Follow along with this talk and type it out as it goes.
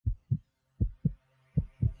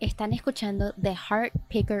Están escuchando The Heart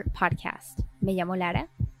Picker Podcast. Me llamo Lara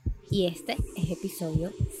y este es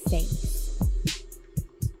episodio 6.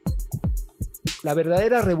 La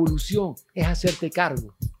verdadera revolución es hacerte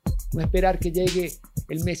cargo. No esperar que llegue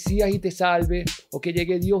el Mesías y te salve, o que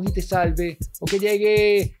llegue Dios y te salve, o que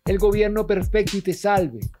llegue el gobierno perfecto y te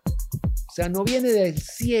salve. O sea, no viene del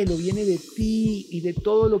cielo, viene de ti y de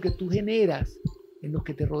todo lo que tú generas en los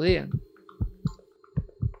que te rodean.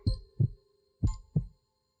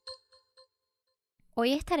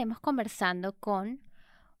 Hoy estaremos conversando con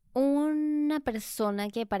una persona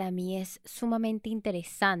que para mí es sumamente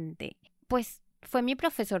interesante, pues fue mi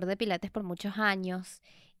profesor de Pilates por muchos años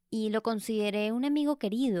y lo consideré un amigo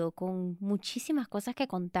querido con muchísimas cosas que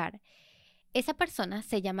contar. Esa persona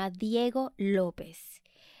se llama Diego Lopez.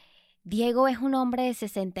 Diego es un hombre de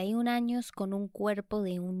 61 años con un cuerpo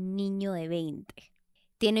de un niño de 20.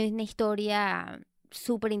 Tiene una historia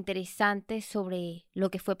súper interesante sobre lo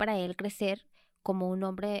que fue para él crecer como un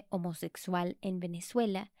hombre homosexual en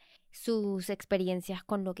Venezuela, sus experiencias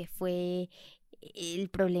con lo que fue el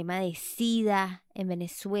problema de SIDA en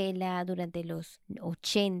Venezuela durante los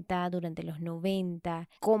 80, durante los 90,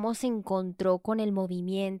 cómo se encontró con el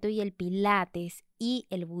movimiento y el Pilates y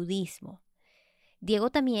el Budismo. Diego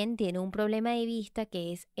también tiene un problema de vista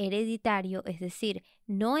que es hereditario, es decir,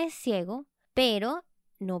 no es ciego, pero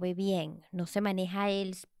no ve bien, no se maneja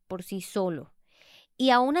él por sí solo. Y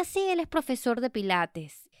aún así él es profesor de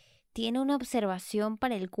Pilates. Tiene una observación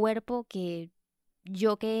para el cuerpo que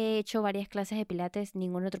yo, que he hecho varias clases de Pilates,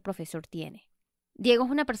 ningún otro profesor tiene. Diego es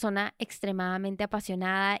una persona extremadamente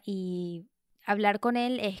apasionada y hablar con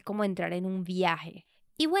él es como entrar en un viaje.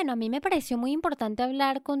 Y bueno, a mí me pareció muy importante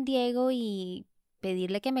hablar con Diego y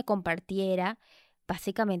pedirle que me compartiera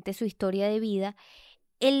básicamente su historia de vida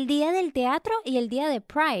el día del teatro y el día de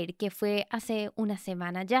Pride, que fue hace una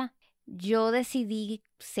semana ya. Yo decidí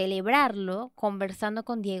celebrarlo conversando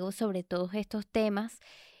con Diego sobre todos estos temas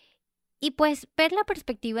y pues ver la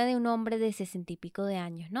perspectiva de un hombre de 60 y pico de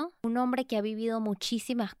años, ¿no? Un hombre que ha vivido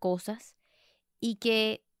muchísimas cosas y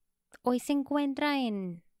que hoy se encuentra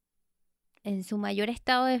en su mayor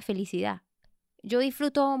estado de felicidad. Yo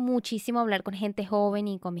disfruto muchísimo hablar con gente joven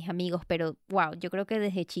y con mis amigos, pero wow, yo creo que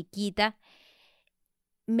desde chiquita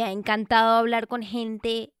me ha encantado hablar con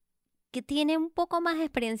gente que tiene un poco más de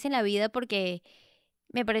experiencia en la vida porque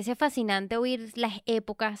me parece fascinante oír las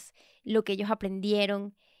épocas, lo que ellos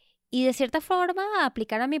aprendieron y de cierta forma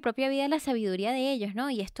aplicar a mi propia vida la sabiduría de ellos, ¿no?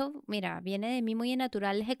 Y esto, mira, viene de mí muy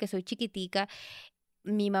natural desde que soy chiquitica.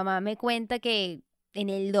 Mi mamá me cuenta que en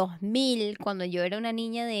el 2000, cuando yo era una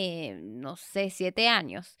niña de, no sé, 7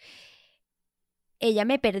 años, ella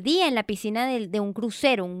me perdía en la piscina de un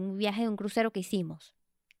crucero, un viaje de un crucero que hicimos.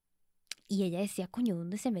 Y ella decía, coño,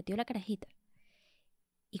 ¿dónde se metió la carajita?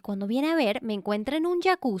 Y cuando viene a ver, me encuentra en un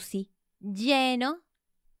jacuzzi lleno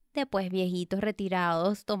de pues viejitos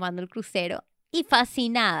retirados tomando el crucero y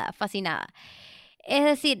fascinada, fascinada. Es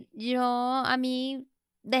decir, a mí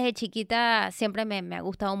desde chiquita siempre me ha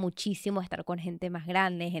gustado muchísimo estar con gente más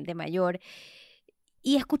grande, gente mayor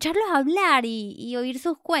y escucharlos hablar y oír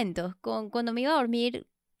sus cuentos. Cuando me iba a dormir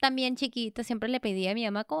también chiquita, siempre le pedía a mi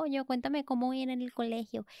mamá, coño, cuéntame cómo era en el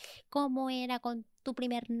colegio, cómo era con tu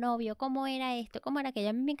primer novio, cómo era esto, cómo era aquello.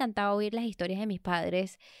 A mí me encantaba oír las historias de mis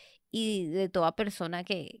padres y de toda persona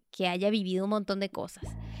que haya vivido un montón de cosas.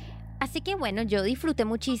 Así que bueno, yo disfruté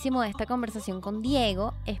muchísimo de esta conversación con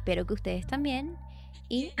Diego, espero que ustedes también,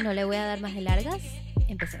 y no le voy a dar más de largas,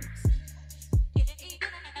 empecemos.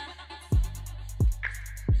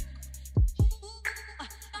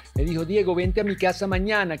 Me dijo, Diego, vente a mi casa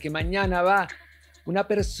mañana, que mañana va una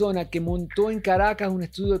persona que montó en Caracas un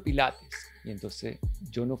estudio de Pilates. Y entonces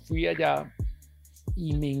yo no fui allá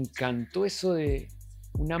y me encantó eso de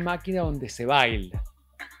una máquina donde se baila.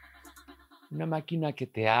 Una máquina que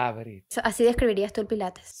te abre. ¿Así describirías tú el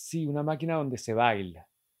Pilates? Sí, una máquina donde se baila,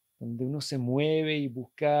 donde uno se mueve y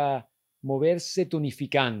busca moverse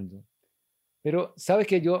tonificando. Pero sabes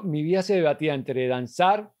que mi vida se debatía entre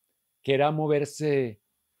danzar, que era moverse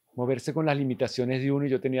con las limitaciones de uno, y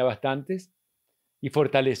yo tenía bastantes, y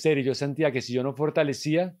fortalecer. Y yo sentía que si yo no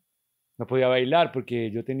fortalecía, no podía bailar,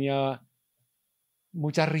 porque yo tenía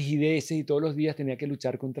muchas rigideces y todos los días tenía que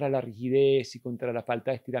luchar contra la rigidez y contra la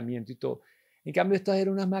falta de estiramiento y todo. En cambio, estas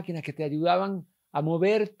eran unas máquinas que te ayudaban a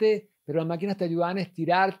moverte, pero las máquinas te ayudaban a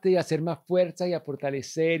estirarte y a hacer más fuerza y a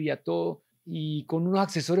fortalecer y a todo, y con unos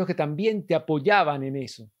accesorios que también te apoyaban en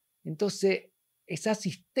eso. Entonces, esa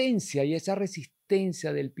asistencia y esa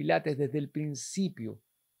resistencia del Pilates desde el principio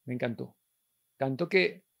me encantó. Tanto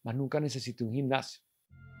que más nunca necesité un gimnasio.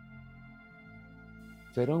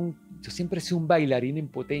 Yo siempre he sido un bailarín en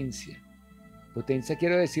potencia. Potencia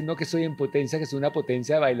quiero decir no que soy en potencia, que soy una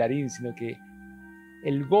potencia de bailarín, sino que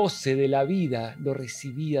el goce de la vida lo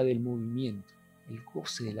recibía del movimiento, el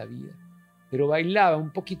goce de la vida. Pero bailaba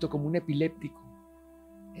un poquito como un epiléptico.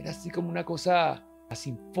 Era así como una cosa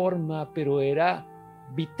sin forma, pero era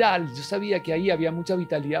vital. Yo sabía que ahí había mucha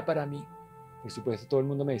vitalidad para mí. Por supuesto, todo el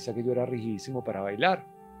mundo me decía que yo era rigidísimo para bailar,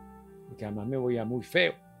 porque además me veía muy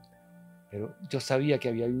feo. Pero yo sabía que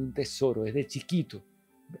había un tesoro desde chiquito.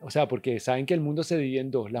 O sea, porque saben que el mundo se divide en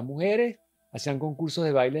dos. Las mujeres hacían concursos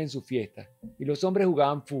de baile en sus fiestas y los hombres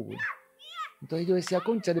jugaban fútbol. Entonces yo decía,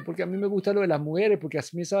 cónchale, porque a mí me gusta lo de las mujeres, porque a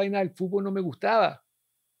mí esa vaina del fútbol no me gustaba.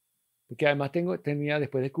 Porque además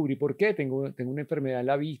después descubrí por qué. Tengo una enfermedad en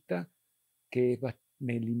la vista que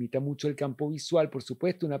me limita mucho el campo visual. Por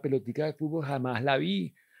supuesto, una pelotica de fútbol jamás la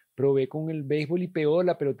vi. Probé con el béisbol y peor,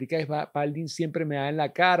 la pelotica de Spalding siempre me da en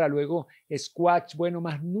la cara. Luego squash, bueno,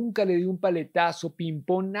 más nunca le di un paletazo,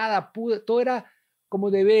 ping-pong, nada. Todo era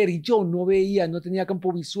como de ver y yo no veía, no tenía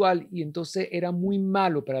campo visual y entonces era muy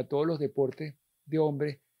malo para todos los deportes de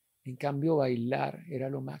hombres. En cambio, bailar era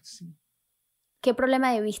lo máximo. ¿Qué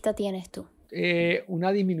problema de vista tienes tú?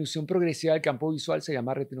 Una disminución progresiva del campo visual, se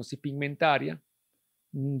llama retinosis pigmentaria.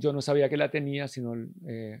 Yo no sabía que la tenía, sino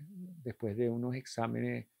después de unos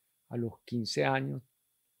exámenes a los 15 años,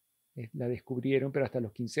 la descubrieron, pero hasta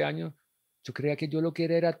los 15 años yo creía que yo lo que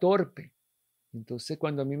era torpe. Entonces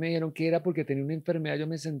cuando a mí me dijeron que era porque tenía una enfermedad, yo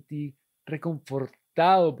me sentí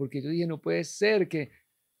reconfortado, porque yo dije, no puede ser que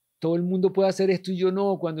todo el mundo pueda hacer esto y yo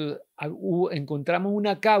no. Cuando encontramos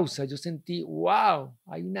una causa, yo sentí, wow,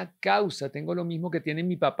 hay una causa, tengo lo mismo que tiene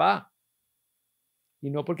mi papá. Y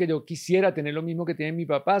no porque yo quisiera tener lo mismo que tiene mi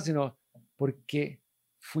papá, sino porque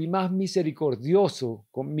fui más misericordioso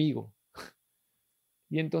conmigo.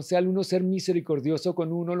 Y entonces al uno ser misericordioso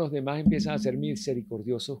con uno, los demás empiezan a ser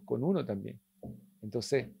misericordiosos con uno también.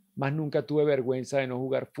 Entonces, más nunca tuve vergüenza de no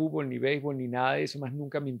jugar fútbol, ni béisbol, ni nada de eso, más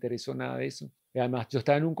nunca me interesó nada de eso. Y además, yo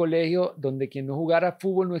estaba en un colegio donde quien no jugara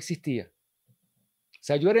fútbol no existía. O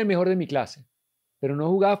sea, yo era el mejor de mi clase, pero no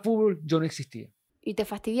jugaba fútbol, yo no existía. ¿Y te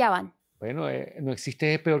fastidiaban? Bueno, no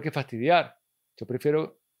existe, es peor que fastidiar. Yo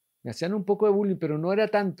prefiero, me hacían un poco de bullying, pero no era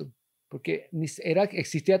tanto, porque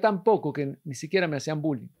existía tan poco que ni siquiera me hacían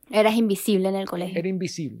bullying. Eras invisible en el colegio. Era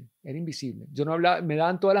invisible, era invisible. Yo no hablaba, me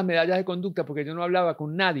daban todas las medallas de conducta porque yo no hablaba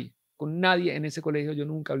con nadie en ese colegio, yo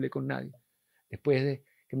nunca hablé con nadie. Después de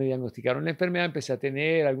que me diagnosticaron la enfermedad, empecé a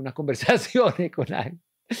tener algunas conversaciones con alguien.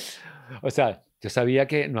 O sea, yo sabía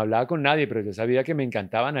que no hablaba con nadie, pero yo sabía que me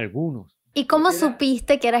encantaban algunos. ¿Y cómo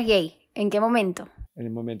supiste que eras gay? ¿En qué momento? En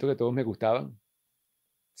el momento que todos me gustaban.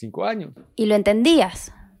 5 años. ¿Y lo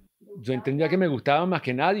entendías? Yo entendía que me gustaban más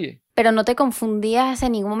que nadie. Pero no te confundías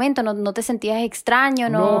en ningún momento, no te sentías extraño,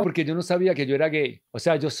 ¿no? No, porque yo no sabía que yo era gay. O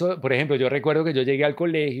sea, por ejemplo, yo recuerdo que yo llegué al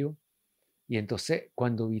colegio y entonces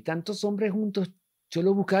cuando vi tantos hombres juntos, yo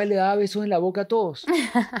los buscaba y le daba besos en la boca a todos.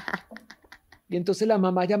 Y entonces las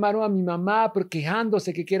mamás llamaron a mi mamá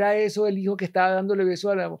quejándose que era eso, el hijo que estaba dándole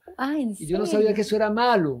besos a la boca. ¿En y yo no sabía que eso era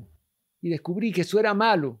malo. Y descubrí que eso era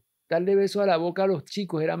malo. Darle besos a la boca a los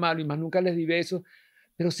chicos era malo y más nunca les di besos.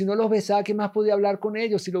 Pero si no los besaba, ¿qué más podía hablar con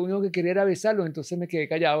ellos? Si lo único que quería era besarlos, entonces me quedé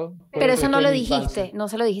callado. Pero eso no lo dijiste, no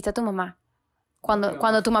se lo dijiste a tu mamá.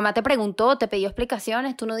 Cuando tu mamá te preguntó, te pidió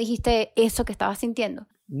explicaciones, tú no dijiste eso que estabas sintiendo.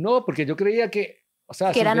 No, porque yo creía que, o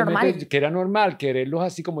sea, que era normal. Que era normal, quererlos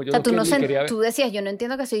así como yo. O sea, tú decías, yo no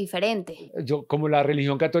entiendo que soy diferente. Yo, como la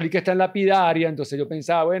religión católica está en lapidaria, entonces yo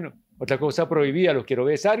pensaba, bueno, otra cosa prohibida, los quiero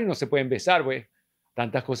besar y no se pueden besar, pues.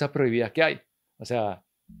 Tantas cosas prohibidas que hay. O sea,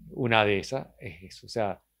 una de esas es eso, o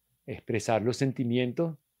sea, expresar los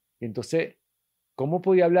sentimientos. Entonces, ¿cómo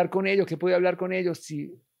podía hablar con ellos? ¿Qué podía hablar con ellos?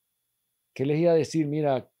 ¿Qué les iba a decir?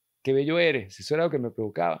 Mira, qué bello eres. Eso era lo que me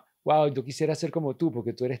provocaba. Wow, yo quisiera ser como tú,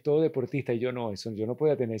 porque tú eres todo deportista y yo no. Yo no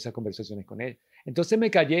podía tener esas conversaciones con ellos. Entonces me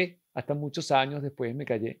callé, hasta muchos años después me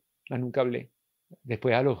callé, más nunca hablé.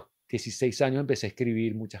 Después a los 16 años empecé a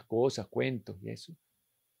escribir muchas cosas, cuentos y eso.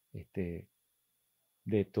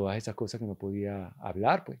 De todas esas cosas que no podía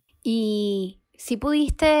hablar, pues. ¿Y si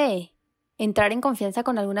pudiste entrar en confianza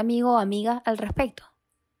con algún amigo o amiga al respecto?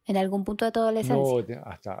 ¿En algún punto de tu adolescencia? No,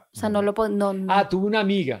 hasta... O sea, no. Tuve una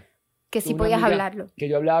amiga. Que sí podías hablarlo. Que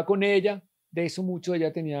yo hablaba con ella, de eso mucho.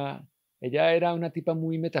 Ella era una tipa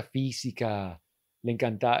muy metafísica, le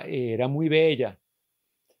encantaba, era muy bella.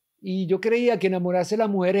 Y yo creía que enamorarse de las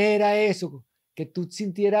mujeres era eso, que tú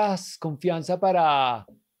sintieras confianza para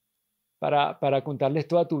contarles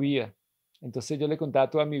toda tu vida. Entonces yo le contaba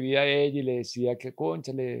toda mi vida a ella y le decía que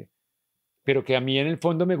cónchale, pero que a mí en el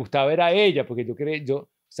fondo me gustaba era ella, porque o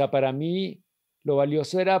sea, para mí lo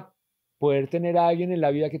valioso era poder tener a alguien en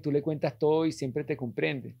la vida que tú le cuentas todo y siempre te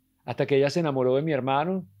comprende. hasta que ella se enamoró de mi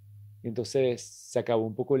hermano y entonces se acabó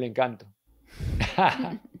un poco el encanto.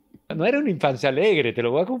 No era una infancia alegre, te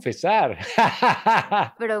lo voy a confesar.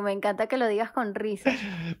 Pero me encanta que lo digas con risa.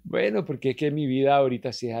 Bueno, porque es que mi vida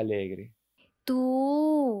ahorita sí es alegre.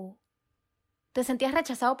 ¿Tú te sentías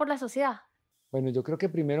rechazado por la sociedad? Bueno, yo creo que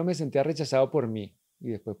primero me sentía rechazado por mí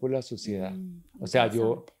y después por la sociedad. O sea,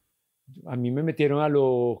 Interesante. a mí me metieron a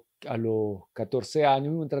los 14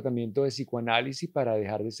 años en un tratamiento de psicoanálisis para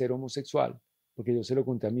dejar de ser homosexual, porque yo se lo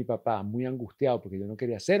conté a mi papá, muy angustiado, porque yo no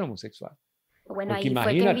quería ser homosexual. Bueno, Porque ahí fue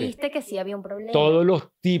que imagínate, viste que sí había un problema. todos los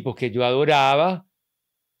tipos que yo adoraba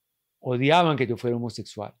odiaban que yo fuera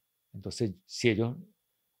homosexual. Entonces, si ellos,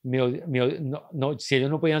 si ellos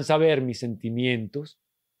no podían saber mis sentimientos,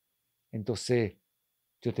 entonces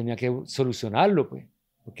yo tenía que solucionarlo, pues.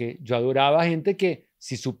 Porque yo adoraba a gente que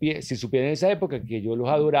si supiera en esa época que yo los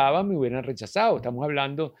adoraba, me hubieran rechazado. Estamos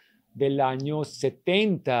hablando del año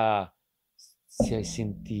 70,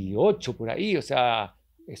 68, por ahí. O sea,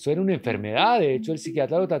 eso era una enfermedad. De hecho, el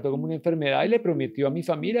psiquiatra lo trató como una enfermedad y le prometió a mi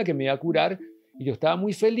familia que me iba a curar. Y yo estaba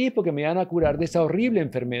muy feliz porque me iban a curar de esa horrible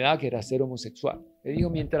enfermedad que era ser homosexual. Le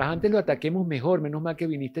dijo, mientras antes lo ataquemos mejor, menos mal que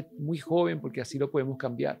viniste muy joven porque así lo podemos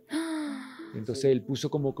cambiar. Entonces él puso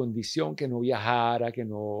como condición que no viajara, que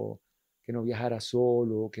no viajara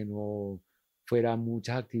solo, que no fuera a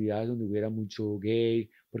muchas actividades donde hubiera mucho gay,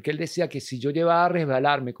 porque él decía que si yo llevaba a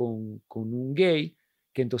resbalarme con un gay,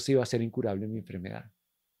 que entonces iba a ser incurable mi enfermedad.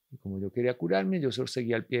 Y como yo quería curarme, yo solo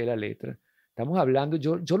seguía al pie de la letra. Estamos hablando,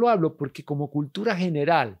 yo lo hablo porque como cultura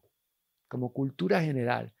general,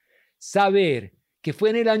 saber que fue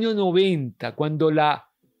en el año 90 cuando la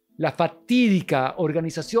fatídica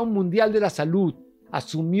Organización Mundial de la Salud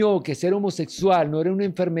asumió que ser homosexual no era una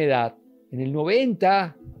enfermedad, en el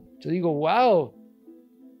 90, yo digo, wow,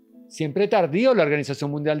 siempre tardío la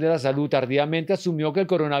Organización Mundial de la Salud, tardíamente asumió que el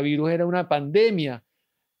coronavirus era una pandemia,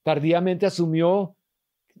 tardíamente asumió,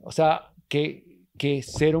 o sea, que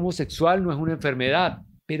ser homosexual no es una enfermedad,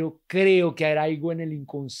 pero creo que hay algo en el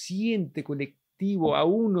inconsciente colectivo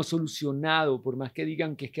aún no solucionado, por más que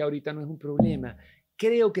digan que es que ahorita no es un problema.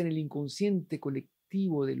 Creo que en el inconsciente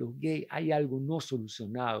colectivo de los gays hay algo no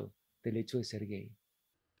solucionado del hecho de ser gay.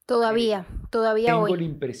 Todavía Tengo hoy. la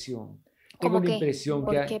impresión, tengo ¿Cómo la qué? impresión que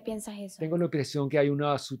 ¿Por hay, qué piensas eso? tengo la impresión que hay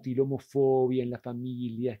una sutil homofobia en la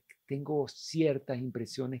familia, tengo ciertas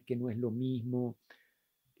impresiones que no es lo mismo.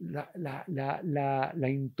 La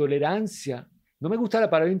intolerancia, no me gusta la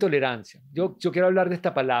palabra intolerancia, yo quiero hablar de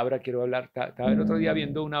esta palabra, estaba el otro día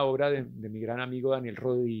viendo una obra de mi gran amigo Daniel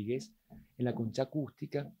Rodríguez en la Concha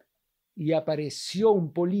Acústica y apareció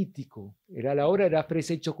un político, la obra era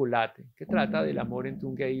Fresa y Chocolate, que trata del amor entre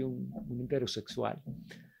un gay y un heterosexual.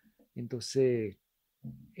 Entonces,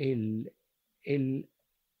 el, el,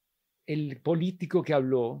 el político que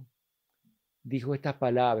habló dijo estas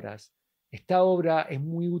palabras: esta obra es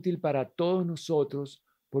muy útil para todos nosotros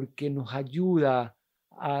porque nos ayuda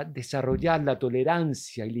a desarrollar la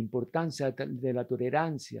tolerancia y la importancia de la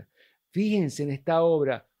tolerancia. Fíjense en esta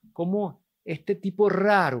obra cómo este tipo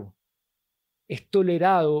raro es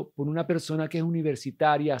tolerado por una persona que es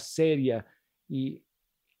universitaria, seria, y,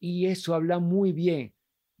 y eso habla muy bien.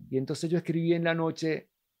 Y entonces yo escribí en la noche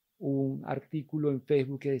un artículo en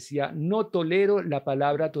Facebook que decía, no tolero la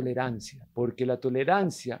palabra tolerancia, porque la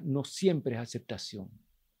tolerancia no siempre es aceptación.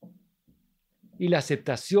 Y la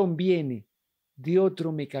aceptación viene de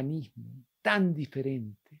otro mecanismo tan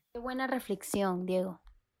diferente. Qué buena reflexión, Diego.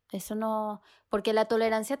 Eso no, porque la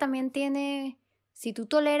tolerancia también tiene, si tú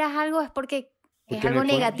toleras algo es porque es algo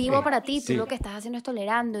negativo para ti, tú sí. lo que estás haciendo es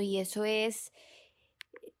tolerando y eso es,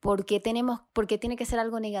 ¿por qué tiene que ser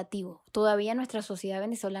algo negativo? Todavía nuestra sociedad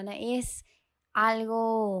venezolana es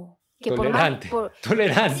algo que Tolerante,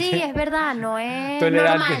 tolerante. Sí, es verdad, no es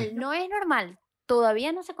Tolerante. normal.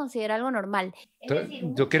 Todavía no se considera algo normal.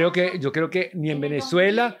 Yo creo que ni en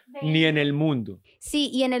Venezuela ni en el mundo. Sí,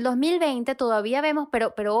 y en el 2020 todavía vemos,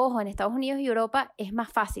 pero ojo, en Estados Unidos y Europa es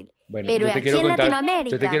más fácil. Bueno, pero aquí en Latinoamérica.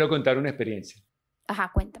 Yo te quiero contar una experiencia.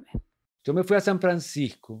 Ajá, cuéntame. Yo me fui a San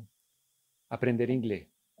Francisco a aprender inglés.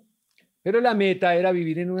 Pero la meta era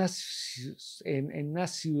vivir en una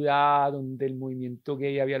ciudad donde el movimiento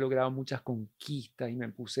gay había logrado muchas conquistas y me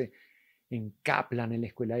puse en Kaplan, en la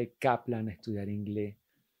escuela de Kaplan, a estudiar inglés.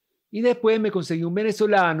 Y después me conseguí un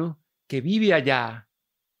venezolano que vive allá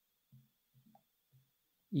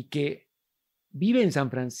y que vive en San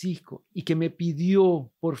Francisco y que me pidió,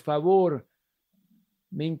 por favor,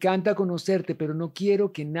 me encanta conocerte, pero no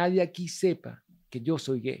quiero que nadie aquí sepa que yo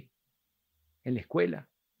soy gay. En la escuela.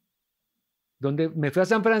 Donde me fui a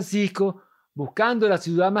San Francisco buscando la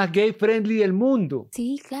ciudad más gay friendly del mundo.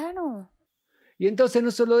 Sí, claro. Y entonces no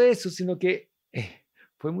solo eso, sino que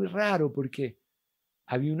fue muy raro porque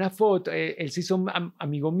había una foto, él se hizo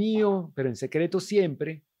amigo mío, pero en secreto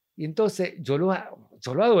siempre. Y entonces yo lo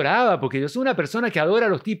adoraba, porque yo soy una persona que adora a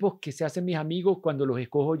los tipos que se hacen mis amigos cuando los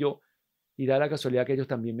escojo yo. Y da la casualidad que ellos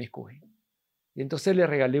también me escogen. Y entonces le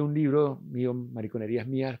regalé un libro mío, Mariconerías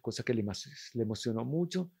Mías, cosa que le emocionó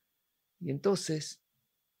mucho. Y entonces,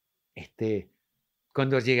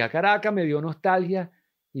 cuando llegué a Caracas me dio nostalgia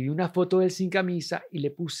y vi una foto de él sin camisa y le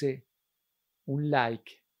puse un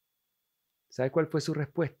like. ¿Sabes cuál fue su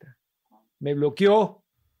respuesta? Me bloqueó.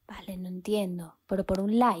 Vale, no entiendo, pero por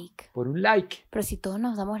un like. Por un like. Pero si todos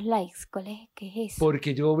nos damos likes, ¿qué es eso?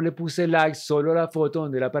 Porque yo le puse like solo a la foto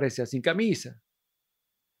donde él aparecía sin camisa.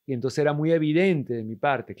 Y entonces era muy evidente de mi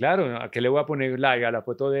parte. Claro, ¿a qué le voy a poner like? A la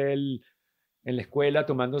foto de él en la escuela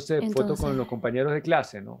tomándose fotos con los compañeros de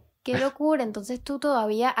clase, ¿no? Qué locura. Entonces tú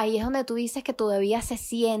todavía, ahí es donde tú dices que todavía se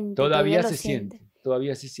siente. Todavía se siente.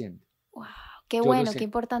 Todavía se siente. Wow, qué bueno, qué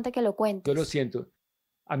importante que lo cuentes. Yo lo siento.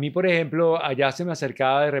 A mí, por ejemplo, allá se me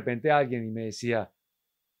acercaba de repente alguien y me decía,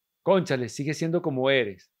 cónchale, sigue siendo como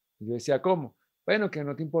eres. Y yo decía, ¿cómo? Bueno, que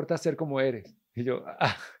no te importa ser como eres. Y yo,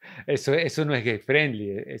 eso no es gay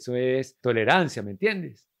friendly, eso es tolerancia, ¿me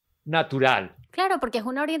entiendes? Natural. Claro, porque es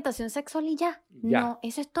una orientación sexual y ya. No,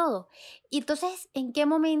 eso es todo. Y entonces, ¿en qué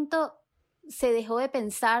momento se dejó de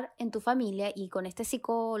pensar en tu familia y con este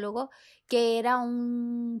psicólogo que era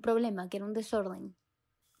un problema, que era un desorden?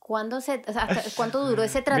 ¿Cuánto duró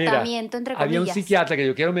ese tratamiento, entre comillas? Había un psiquiatra que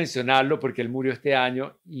yo quiero mencionarlo porque él murió este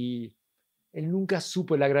año y él nunca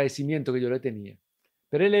supo el agradecimiento que yo le tenía.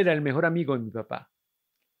 Pero él era el mejor amigo de mi papá.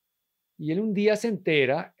 Y él un día se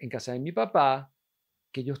entera en casa de mi papá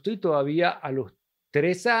que yo estoy todavía a los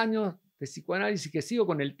 3 años de psicoanálisis que sigo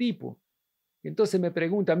con el tipo. Y entonces me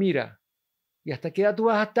pregunta, mira, ¿y hasta qué edad tú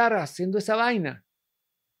vas a estar haciendo esa vaina?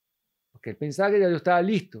 Porque él pensaba que ya yo estaba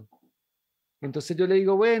listo. Entonces yo le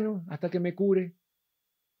digo, bueno, hasta que me cure.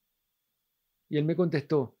 Y él me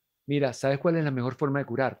contestó, mira, ¿sabes cuál es la mejor forma de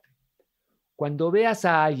curarte? Cuando veas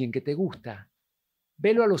a alguien que te gusta,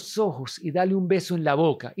 velo a los ojos y dale un beso en la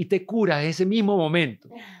boca y te curas ese mismo momento.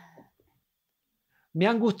 Me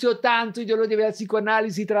angustió tanto y yo lo llevé al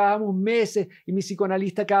psicoanálisis y trabajamos meses y mi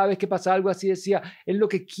psicoanalista cada vez que pasaba algo así decía, él lo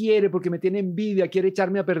que quiere porque me tiene envidia, quiere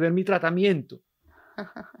echarme a perder mi tratamiento.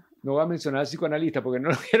 No voy a mencionar al psicoanalista porque no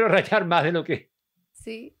lo quiero rayar más de lo que...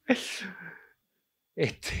 Sí.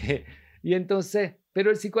 Y entonces,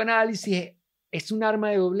 pero el psicoanálisis es un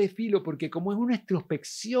arma de doble filo porque como es una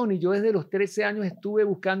introspección y yo desde los 13 años estuve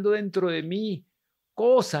buscando dentro de mí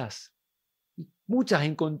cosas y muchas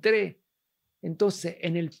encontré. Entonces,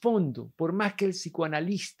 en el fondo, por más que el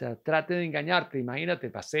psicoanalista trate de engañarte,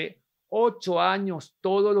 imagínate, pasé 8 años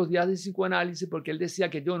todos los días de psicoanálisis porque él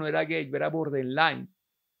decía que yo no era gay, yo era borderline.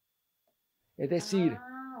 Es decir,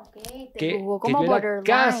 que yo era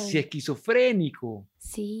casi esquizofrénico.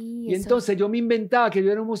 Sí, y entonces yo me inventaba que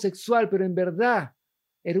yo era homosexual, pero en verdad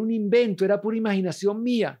era un invento, era pura imaginación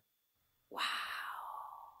mía. ¡Wow!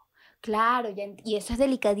 Claro, y eso es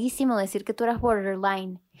delicadísimo decir que tú eras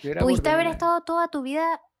borderline. Pudiste haber estado toda tu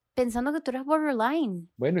vida pensando que tú eras borderline.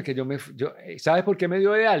 Bueno, es que ¿sabes por qué me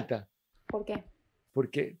dio de alta? ¿Por qué?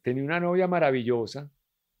 Porque tenía una novia maravillosa,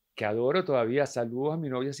 que adoro todavía. Saludos a mi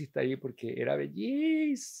novia si está ahí, porque era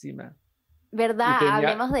bellísima. ¿Verdad?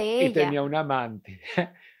 Hablemos de ella. Y tenía un amante.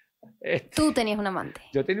 Tú tenías un amante.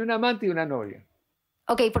 Yo tenía un amante y una novia.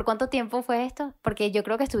 Ok, ¿por cuánto tiempo fue esto? Porque yo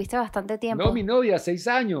creo que estuviste bastante tiempo. No, mi novia, 6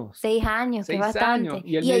 años. 6 años, que es bastante. Años.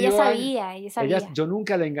 Y ella sabía. Yo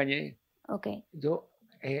nunca la engañé. Ok.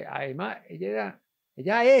 Además,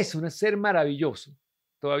 ella es un ser maravilloso.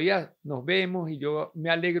 Todavía nos vemos y yo me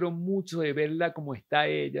alegro mucho de verla como está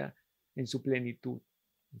ella en su plenitud.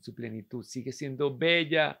 En su plenitud. Sigue siendo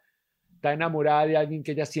bella, está enamorada de alguien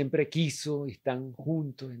que ella siempre quiso y están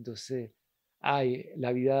juntos. Entonces,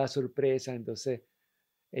 la vida da sorpresa. Entonces,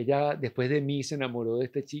 ella después de mí se enamoró de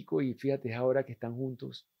este chico y fíjate, es ahora que están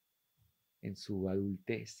juntos en su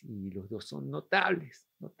adultez y los dos son notables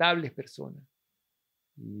personas.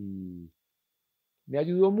 Y me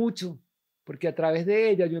ayudó mucho porque a través de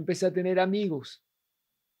ella yo empecé a tener amigos,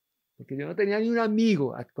 porque yo no tenía ni un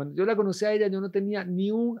amigo. Cuando yo la conocí a ella yo no tenía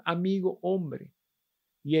ni un amigo hombre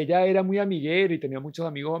y ella era muy amiguera y tenía muchos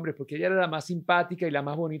amigos hombres porque ella era la más simpática y la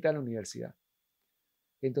más bonita de la universidad.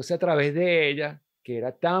 Entonces a través de ella, que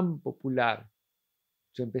era tan popular,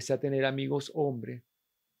 yo empecé a tener amigos hombres,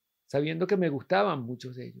 sabiendo que me gustaban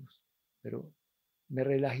muchos de ellos, pero me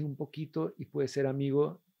relajé un poquito y pude ser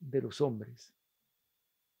amigo de los hombres.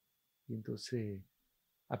 Y entonces,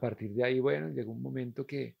 a partir de ahí, bueno, llegó un momento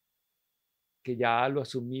que que ya lo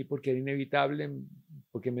asumí porque era inevitable,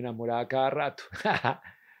 porque me enamoraba cada rato.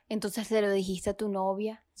 Entonces se lo dijiste a tu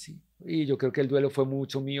novia. Sí, y yo creo que el duelo fue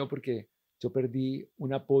mucho mío porque yo perdí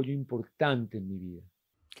un apoyo importante en mi vida.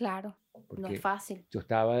 Claro, no es Porque fácil.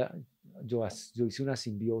 yo hice una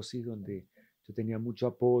simbiosis donde yo tenía mucho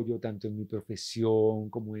apoyo, tanto en mi profesión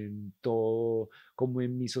como en todo, como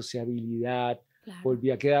en mi sociabilidad. Claro.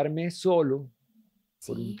 Volví a quedarme solo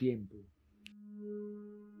por un Sí. tiempo.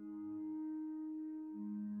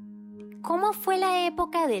 ¿Cómo fue la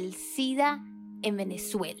época del SIDA en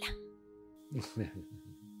Venezuela?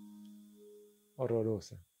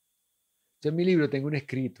 Horrorosa. Yo en mi libro tengo un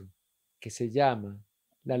escrito que se llama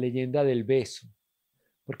La leyenda del beso,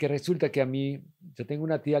 porque resulta que yo tengo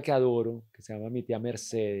una tía que adoro, que se llama mi tía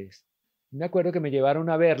Mercedes. Me acuerdo que me llevaron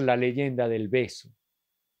a ver La leyenda del beso.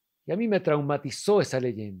 Y a mí me traumatizó esa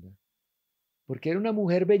leyenda, porque era una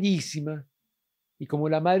mujer bellísima y como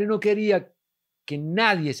la madre no quería que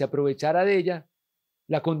nadie se aprovechara de ella,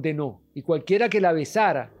 la condenó. Y cualquiera que la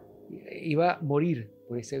besara iba a morir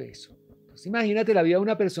por ese beso. Entonces imagínate la vida de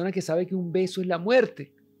una persona que sabe que un beso es la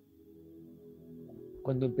muerte.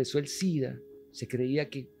 Cuando empezó el SIDA, se creía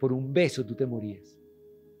que por un beso tú te morías.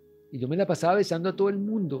 Y yo me la pasaba besando a todo el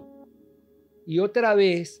mundo. Y otra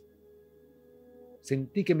vez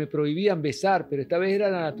sentí que me prohibían besar, pero esta vez era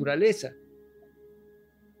la naturaleza.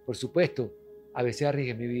 Por supuesto, a veces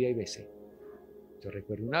arriesgué mi vida y besé. Yo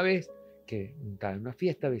recuerdo una vez que estaba en una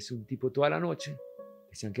fiesta, besé a un tipo toda la noche.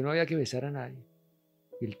 Decían que no había que besar a nadie.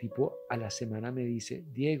 Y el tipo a la semana me dice,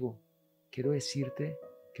 Diego, quiero decirte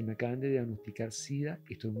que me acaban de diagnosticar SIDA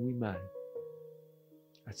y estoy muy mal.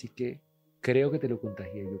 Así que creo que te lo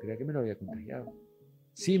contagié. Yo creía que me lo había contagiado.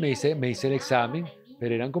 Sí, me hice el examen,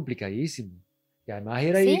 pero eran complicadísimos. Y además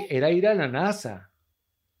era ir a la NASA.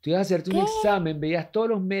 Tú ibas a hacerte un examen, veías todos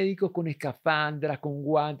los médicos con escafandras, con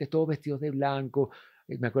guantes, todos vestidos de blanco.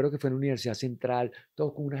 Me acuerdo que fue en la Universidad Central,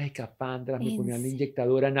 todos con unas escafandras, me ponían la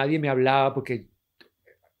inyectadora, nadie me hablaba porque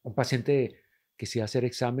un paciente que se iba a hacer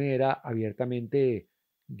examen era abiertamente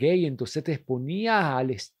gay, entonces te exponías al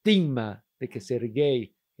estigma de que ser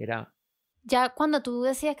gay era... Ya cuando tú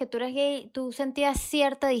decías que tú eres gay, ¿tú sentías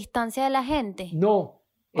cierta distancia de la gente? No,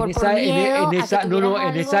 Por miedo a que tuvieras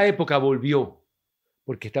en esa algo. época volvió.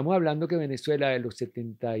 Porque estamos hablando que Venezuela de los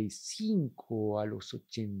 75 a los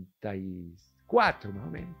 84, más o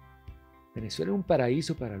menos. Venezuela es un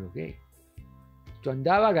paraíso para los gays. Yo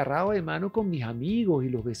andaba agarrado de mano con mis amigos y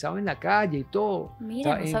los besaba en la calle y todo.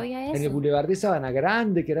 Mira, no sabía eso. En el Boulevard de Sabana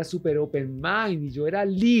Grande, que era súper open mind, y yo era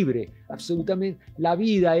libre, absolutamente. La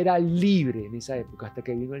vida era libre en esa época, hasta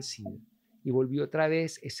que vino el SIDA. Y volvió otra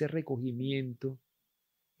vez ese recogimiento,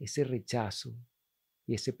 ese rechazo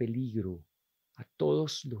y ese peligro a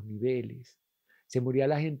todos los niveles. Se moría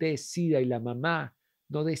la gente de SIDA y la mamá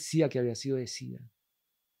no decía que había sido de SIDA.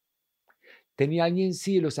 Tenía alguien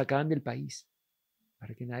SIDA y lo sacaban del país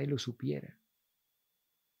para que nadie lo supiera.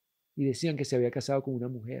 Y decían que se había casado con una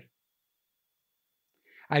mujer.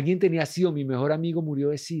 Alguien tenía SIDA, mi mejor amigo murió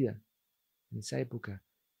de SIDA en esa época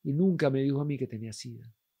y nunca me dijo a mí que tenía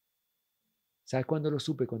SIDA. ¿Sabes cuándo lo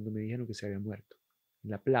supe? Cuando me dijeron que se había muerto. En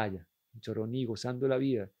la playa, en Choroní, gozando la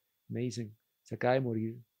vida. Me dicen, se acaba de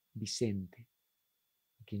morir Vicente,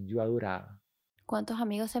 a quien yo adoraba. ¿Cuántos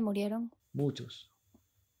amigos se murieron? Muchos.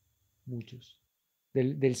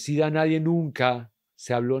 Del SIDA nadie nunca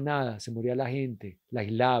se habló nada, se moría la gente, la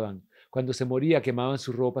aislaban. Cuando se moría quemaban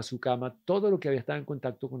su ropa, su cama, todo lo que había estado en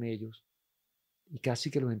contacto con ellos y casi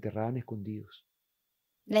que los enterraban escondidos.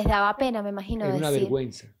 Les daba pena, me imagino, Era una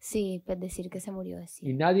vergüenza. Sí, pues decir que se murió de SIDA.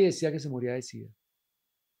 Y nadie decía que se moría de SIDA.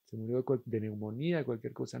 Se murió de neumonía, de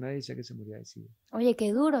cualquier cosa. Nadie decía que se moría de SIDA. Oye,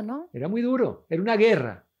 qué duro, ¿no? Era muy duro. Era una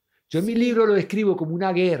guerra. Yo en mi libro lo describo como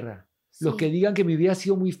una guerra. Los que digan que mi vida ha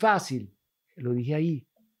sido muy fácil, lo dije ahí.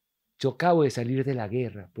 Yo acabo de salir de la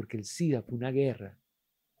guerra, porque el SIDA fue una guerra,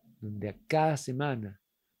 donde a cada semana,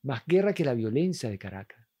 más guerra que la violencia de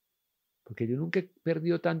Caracas, porque yo nunca he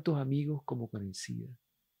perdido tantos amigos como con el SIDA.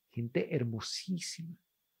 Gente hermosísima.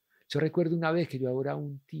 Yo recuerdo una vez que yo adoraba a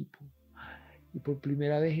un tipo, y por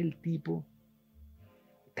primera vez el tipo,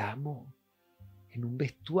 estábamos en un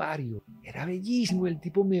vestuario, era bellísimo, el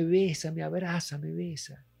tipo me besa, me abraza, me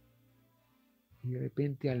besa. Y de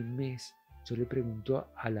repente al mes yo le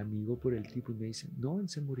pregunto al amigo por el tipo y me dice, no, él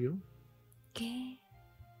se murió. ¿Qué?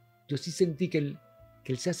 Yo sí sentí que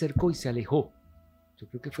él se acercó y se alejó. Yo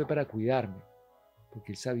creo que fue para cuidarme,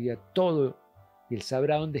 porque él sabía todo y él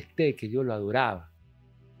sabrá dónde esté que yo lo adoraba.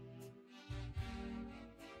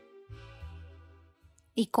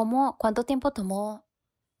 ¿Y cuánto tiempo tomó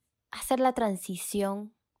hacer la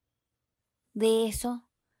transición de eso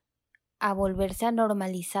a volverse a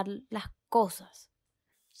normalizar las cosas.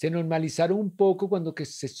 Se normalizaron un poco cuando que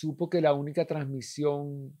se supo que la única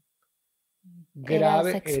transmisión Era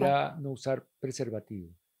grave sexual. era no usar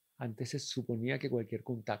preservativo. Antes se suponía que cualquier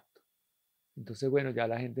contacto. Entonces, bueno, ya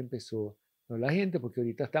la gente empezó, no la gente, porque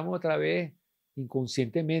ahorita estamos otra vez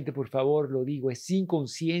inconscientemente, por favor, lo digo, es sin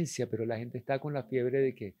conciencia, pero la gente está con la fiebre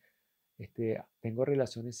de que tengo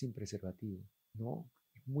relaciones sin preservativo. No,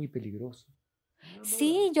 es muy peligroso.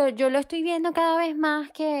 Sí, yo lo estoy viendo cada vez más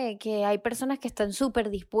que hay personas que están súper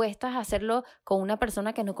dispuestas a hacerlo con una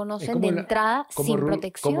persona que no Es conocen de como, entrada sin como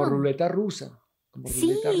protección. ruleta rusa, como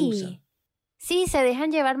ruleta rusa. Sí, sí, se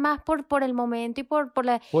dejan llevar más por el momento y por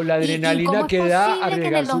la... Por la ¿Y cómo adrenalina es que da posible que en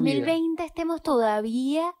arriesgar el su vida. 2020 estemos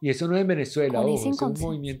todavía Y eso no es en Venezuela, con ojo, esa eso es un inconsciencia?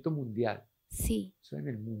 movimiento mundial. Sí. Eso es en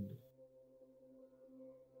el mundo.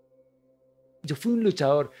 Yo fui un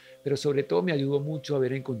luchador, pero sobre todo me ayudó mucho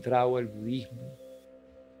haber encontrado el budismo.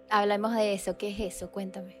 Hablemos de eso. ¿Qué es eso?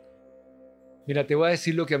 Cuéntame. Mira, te voy a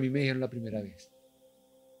decir lo que a mí me dijeron la primera vez.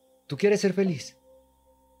 ¿Tú quieres ser feliz?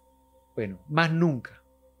 Bueno, más nunca.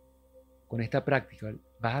 Con esta práctica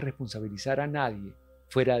vas a responsabilizar a nadie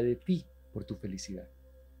fuera de ti por tu felicidad.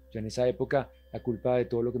 Yo en esa época la culpa de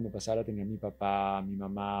todo lo que me pasara tenía mi papá, mi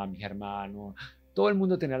mamá, mis hermanos. Todo el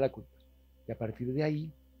mundo tenía la culpa. Y a partir de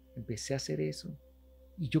ahí empecé a hacer eso.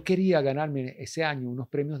 Y yo quería ganarme ese año unos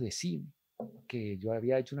premios de cine, que yo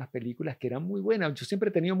había hecho unas películas que eran muy buenas. Yo siempre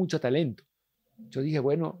he tenido mucho talento. Yo dije,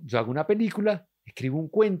 bueno, yo hago una película, escribo un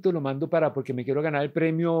cuento, lo mando porque me quiero ganar el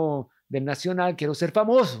premio del Nacional, quiero ser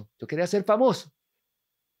famoso. Yo quería ser famoso.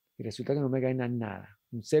 Y resulta que no me ganan nada,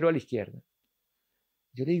 un cero a la izquierda.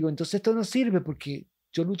 Yo le digo, entonces esto no sirve porque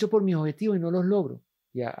yo lucho por mis objetivos y no los logro.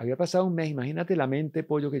 Ya había pasado un mes, imagínate la mente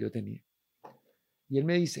pollo que yo tenía. Y él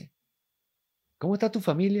me dice, ¿cómo está tu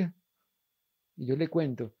familia? Y yo le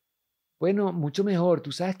cuento, bueno, mucho mejor,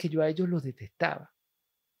 tú sabes que yo a ellos los detestaba.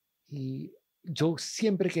 Y yo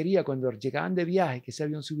siempre quería cuando llegaban de viaje que ese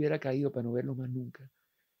avión se hubiera caído para no verlos más nunca.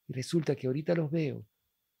 Y resulta que ahorita los veo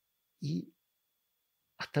y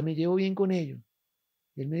hasta me llevo bien con ellos.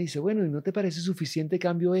 Y él me dice, bueno, ¿y no te parece suficiente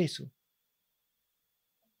cambio eso?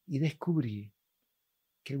 Y descubrí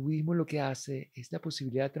que el budismo lo que hace es la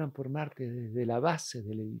posibilidad de transformarte desde la base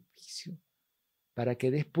del edificio para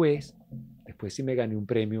que después sí me gané un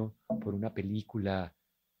premio por una película,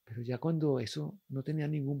 pero ya cuando eso no tenía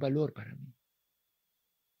ningún valor para mí,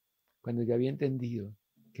 cuando ya había entendido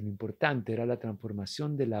que lo importante era la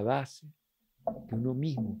transformación de la base de uno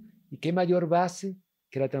mismo. ¿Y qué mayor base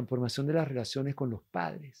que la transformación de las relaciones con los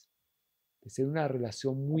padres? De ser una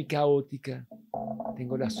relación muy caótica,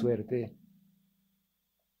 tengo la suerte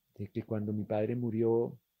de que cuando mi padre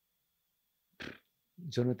murió,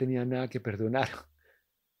 yo no tenía nada que perdonar,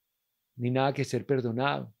 ni nada que ser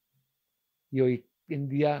perdonado. Y hoy en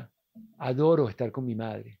día adoro estar con mi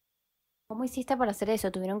madre. ¿Cómo hiciste para hacer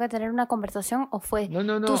eso? ¿Tuvieron que tener una conversación o fue tú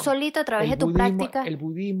No. solito a través de tu práctica? El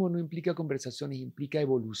budismo no implica conversaciones, implica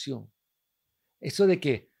evolución. Eso de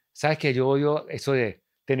que, ¿sabes qué? Yo odio eso de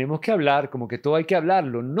tenemos que hablar, como que todo hay que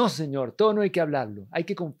hablarlo. No, señor, todo no hay que hablarlo. Hay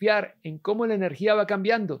que confiar en cómo la energía va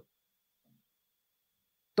cambiando.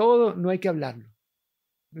 Todo no hay que hablarlo.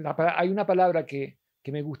 Hay una palabra que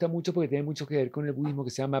me gusta mucho porque tiene mucho que ver con el budismo que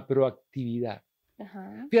se llama proactividad.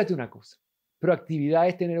 Ajá. Fíjate una cosa, proactividad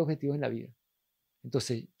es tener objetivos en la vida.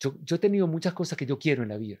 Entonces, yo he tenido muchas cosas que yo quiero en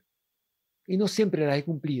la vida y no siempre las he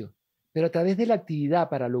cumplido, pero a través de la actividad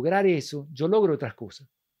para lograr eso, yo logro otras cosas.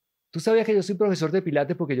 Tú sabías que yo soy profesor de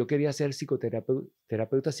Pilates porque yo quería ser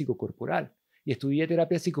terapeuta psicocorporal y estudié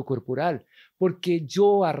terapia psicocorporal porque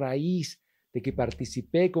yo a raíz de que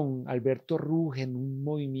participé con Alberto Ruge en un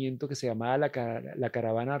movimiento que se llamaba la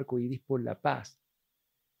Caravana Arcoíris por la Paz,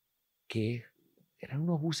 que eran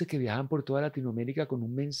unos buses que viajaban por toda Latinoamérica con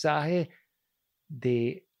un mensaje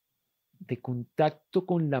de contacto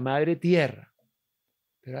con la madre tierra,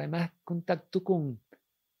 pero además contacto con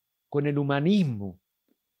el humanismo.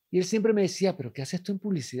 Y él siempre me decía, pero ¿qué haces tú en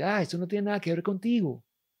publicidad? Eso no tiene nada que ver contigo.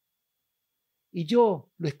 Y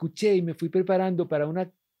yo lo escuché y me fui preparando para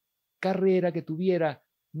una carrera que tuviera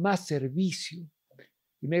más servicio.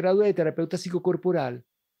 Y me gradué de terapeuta psicocorporal,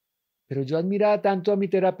 pero yo admiraba tanto a mi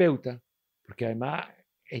terapeuta, porque además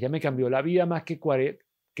ella me cambió la vida más que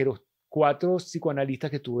los 4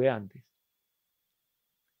 psicoanalistas que tuve antes.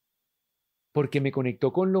 Porque me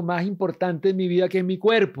conectó con lo más importante de mi vida, que es mi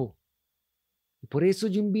cuerpo. Y por eso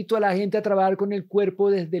yo invito a la gente a trabajar con el cuerpo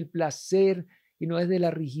desde el placer y no desde la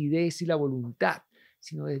rigidez y la voluntad,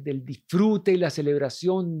 sino desde el disfrute y la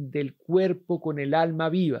celebración del cuerpo con el alma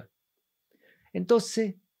viva.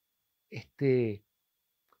 Entonces,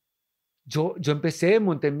 yo empecé,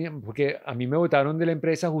 porque a mí me botaron de la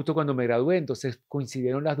empresa justo cuando me gradué, entonces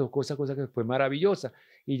coincidieron las dos cosas, cosa que fue maravillosa.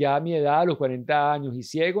 Y ya a mi edad, a los 40 años y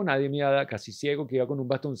ciego, nadie me iba a dar, casi ciego, que iba con un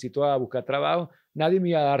bastoncito a buscar trabajo, nadie me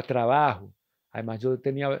iba a dar trabajo. Además, yo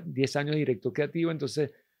tenía 10 años de director creativo,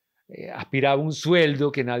 entonces aspiraba a un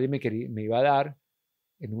sueldo que nadie me iba a dar.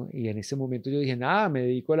 Y en ese momento yo dije, nada, me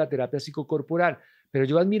dedico a la terapia psicocorporal. Pero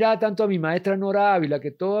yo admiraba tanto a mi maestra Nora Ávila,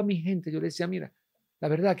 que toda mi gente, yo le decía, mira, la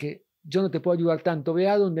verdad que yo no te puedo ayudar tanto, ve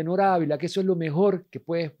a donde Nora Ávila, que eso es lo mejor que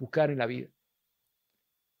puedes buscar en la vida.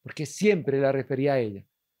 Porque siempre la refería a ella.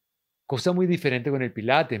 Cosa muy diferente con el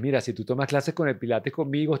Pilates. Mira, si tú tomas clases con el Pilates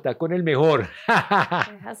conmigo, estás con el mejor.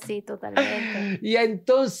 Es así, totalmente. Y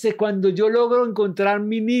entonces cuando yo logro encontrar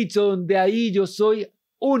mi nicho, donde ahí yo soy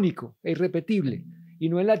único e irrepetible, y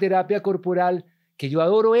no en la terapia corporal, que yo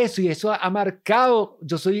adoro eso, y eso ha marcado,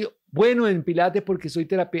 yo soy bueno en Pilates porque soy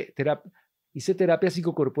hice terapia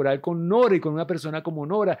psicocorporal con Nora y con una persona como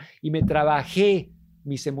Nora, y me trabajé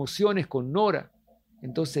mis emociones con Nora.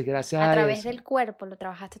 Entonces, gracias A a través eso, del cuerpo, ¿lo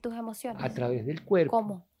trabajaste tus emociones? a través del cuerpo.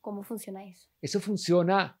 ¿Cómo? ¿Cómo funciona eso? Eso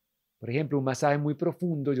funciona, por ejemplo, un masaje muy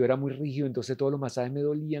profundo, yo era muy rígido, entonces todos los masajes me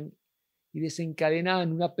dolían y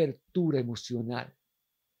desencadenaban una apertura emocional.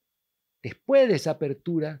 Después de esa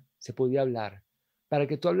apertura se podía hablar, para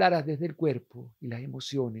que tú hablaras desde el cuerpo y las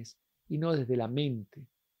emociones y no desde la mente.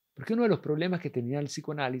 Porque uno de los problemas que tenía el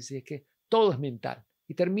psicoanálisis es que todo es mental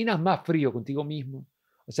y terminas más frío contigo mismo.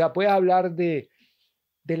 O sea, puedes hablar de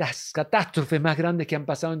las catástrofes más grandes que han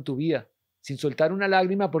pasado en tu vida sin soltar una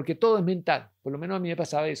lágrima porque todo es mental. Por lo menos a mí me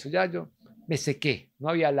pasaba eso. Ya yo me sequé, no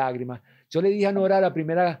había lágrimas. Yo le dije a Nora, la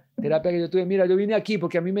primera terapia que yo tuve, mira, yo vine aquí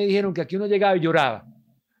porque a mí me dijeron que aquí uno llegaba y lloraba.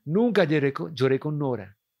 Nunca lloré con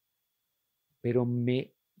Nora, pero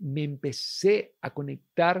me empecé a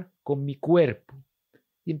conectar con mi cuerpo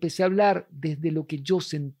y empecé a hablar desde lo que yo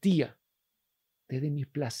sentía, desde mis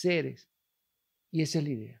placeres. Y esa es la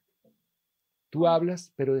idea. Tú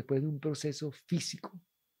hablas, pero después de un proceso físico.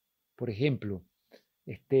 Por ejemplo,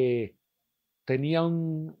 tenía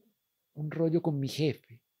un rollo con mi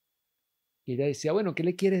jefe y ella decía, bueno, ¿qué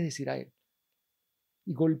le quieres decir a él?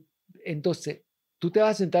 Y entonces, tú te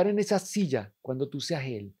vas a sentar en esa silla cuando tú seas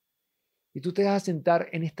él. Y tú te vas a sentar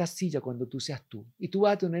en esta silla cuando tú seas tú. Y tú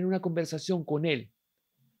vas a tener una conversación con él,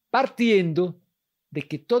 partiendo de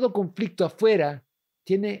que todo conflicto afuera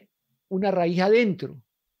tiene una raíz adentro.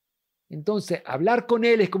 Entonces, hablar con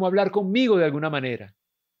él es como hablar conmigo de alguna manera.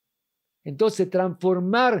 Entonces,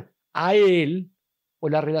 transformar a él o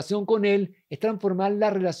la relación con él es transformar la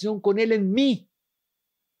relación con él en mí.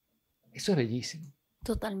 Eso es bellísimo.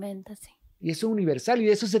 Totalmente, sí. Y eso es universal y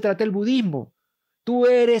de eso se trata el budismo. Tú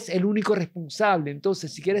eres el único responsable.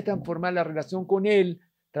 Entonces, si quieres transformar la relación con él,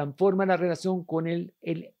 transforma la relación con él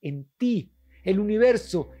en ti. El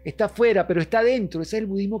universo está afuera, pero está dentro. Ese es el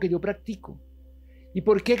budismo que yo practico. ¿Y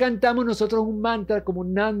por qué cantamos nosotros un mantra como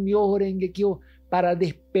Nam Myoho Renge Kyo? Para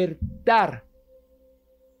despertar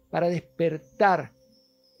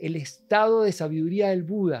el estado de sabiduría del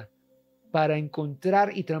Buda, para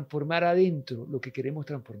encontrar y transformar adentro lo que queremos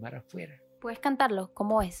transformar afuera. ¿Puedes cantarlo?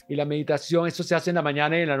 ¿Cómo es? Y la meditación, eso se hace en la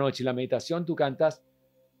mañana y en la noche. Y la meditación tú cantas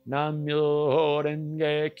Nam Myoho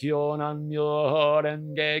Renge Kyo, Nam Myoho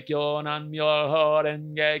Renge Kyo, Nam Myoho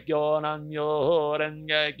Renge Kyo, Nam Myoho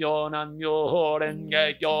Renge Kyo, Nam Myoho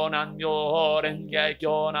Renge Kyo, Nam Myoho Renge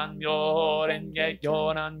Kyo, Nam Myoho Renge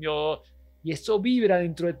Kyo, Nam Myoho. Y eso vibra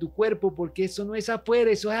dentro de tu cuerpo porque eso no es afuera,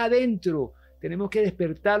 eso es adentro. Tenemos que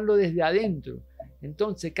despertarlo desde adentro.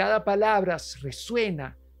 Entonces cada palabra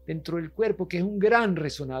resuena dentro del cuerpo, que es un gran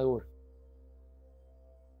resonador.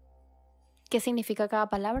 ¿Qué significa cada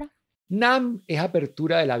palabra? Nam es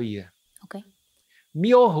apertura de la vida. Okay.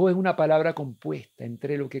 Myoho es una palabra compuesta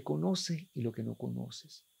entre lo que conoces y lo que no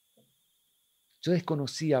conoces. Yo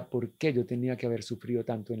desconocía por qué yo tenía que haber sufrido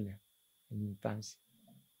tanto en mi infancia.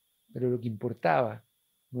 Pero lo que importaba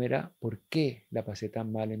no era por qué la pasé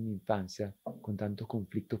tan mal en mi infancia con tantos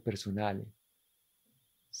conflictos personales,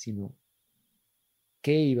 sino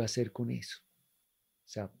qué iba a hacer con eso. O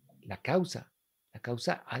sea, la causa,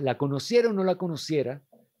 la conociera o no la conociera,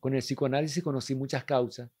 con el psicoanálisis conocí muchas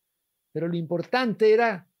causas, pero lo importante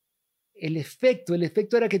era el efecto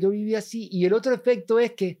era que yo vivía así, y el otro efecto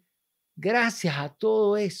es que gracias a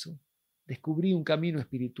todo eso descubrí un camino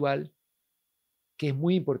espiritual que es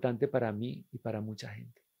muy importante para mí y para mucha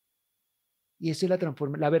gente. Y eso es la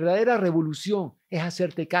transformación. La verdadera revolución es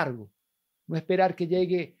hacerte cargo, no esperar que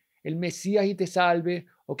llegue el Mesías y te salve,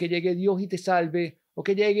 o que llegue Dios y te salve, o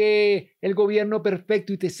que llegue el gobierno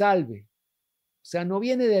perfecto y te salve. O sea, no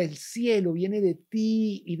viene del cielo, viene de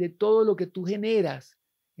ti y de todo lo que tú generas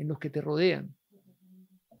en los que te rodean.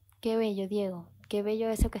 Qué bello, Diego. Qué bello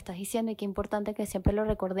eso que estás diciendo y qué importante que siempre lo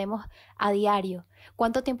recordemos a diario.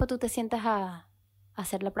 ¿Cuánto tiempo tú te sientas a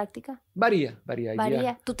hacer la práctica? Varía.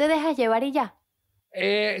 Varía. ¿Tú te dejas llevar y ya?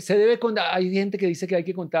 Se debe contar, hay gente que dice que hay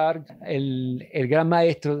que contar el gran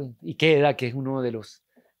maestro Ikeda, que es uno de los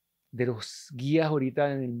guías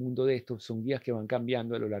ahorita en el mundo de esto, son guías que van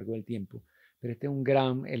cambiando a lo largo del tiempo, pero este es un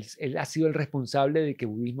gran, él ha sido el responsable de que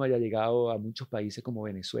el budismo haya llegado a muchos países como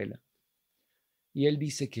Venezuela. Y él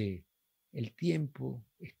dice que el tiempo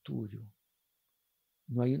es tuyo.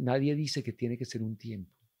 Nadie dice que tiene que ser un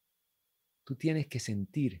tiempo. Tú tienes que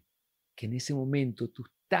sentir que en ese momento tú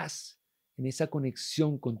estás en esa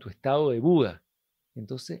conexión con tu estado de Buda.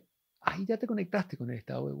 Entonces, ahí ya te conectaste con el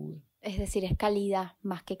estado de Buda. Es decir, es calidad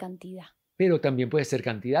más que cantidad. Pero también puede ser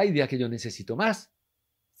cantidad. Hay días que yo necesito más.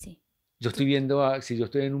 Sí. Yo estoy viendo, si yo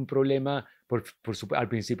estoy en un problema, al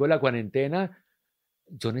principio de la cuarentena,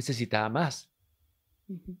 yo necesitaba más,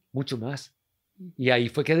 mucho más. Y ahí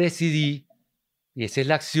fue que decidí, y esa es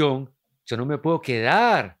la acción, yo no me puedo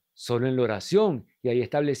quedar solo en la oración. Y ahí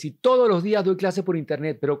establecí, todos los días doy clases por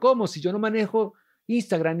internet. ¿Pero cómo? Si yo no manejo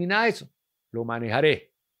Instagram ni nada de eso. Lo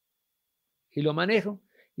manejaré. Y lo manejo.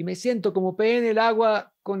 Y me siento como pez en el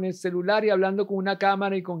agua con el celular y hablando con una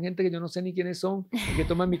cámara y con gente que yo no sé ni quiénes son y que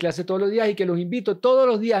toman mi clase todos los días y que los invito todos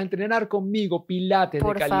los días a entrenar conmigo Pilates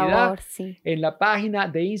Por de calidad. favor, sí. En la página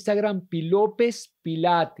de Instagram Lopez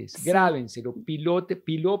Pilates. Sí. Grábenselo, Lopez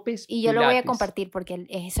Pilates. Y yo lo voy a compartir porque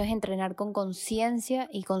eso es entrenar con conciencia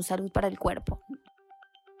y con salud para el cuerpo.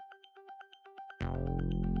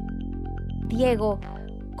 Diego,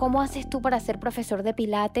 ¿cómo haces tú para ser profesor de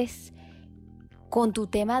Pilates con tu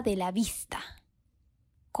tema de la vista?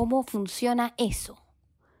 ¿Cómo funciona eso?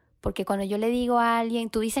 Porque cuando yo le digo a alguien,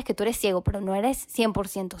 tú dices que tú eres ciego, pero no eres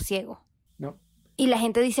 100% ciego. No. Y la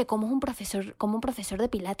gente dice, ¿cómo un profesor de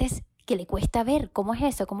Pilates que le cuesta ver? ¿Cómo es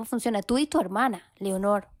eso? ¿Cómo funciona? Tú y tu hermana,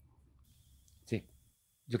 Leonor. Sí.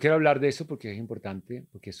 Yo quiero hablar de eso porque es importante,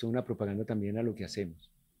 porque es una propaganda también a lo que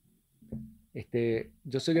hacemos.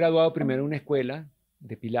 Yo soy graduado primero en una escuela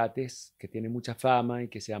de Pilates que tiene mucha fama y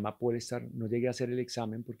que se llama Polestar. No llegué a hacer el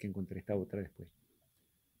examen porque encontré esta otra después.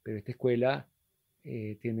 Pero esta escuela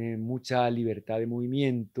tiene mucha libertad de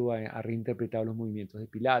movimiento, ha reinterpretado los movimientos de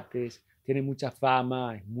Pilates, tiene mucha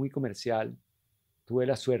fama, es muy comercial. Tuve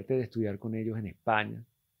la suerte de estudiar con ellos en España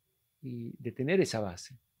y de tener esa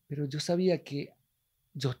base. Pero yo sabía que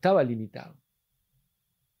yo estaba limitado.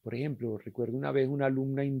 Por ejemplo, recuerdo una vez una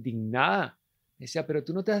alumna indignada. Decía, pero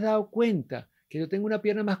tú no te has dado cuenta que yo tengo una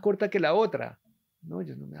pierna más corta que la otra. No,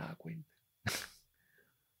 yo no me daba cuenta.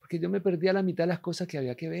 Porque yo me perdía la mitad de las cosas que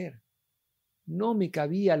había que ver. No me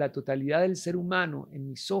cabía la totalidad del ser humano en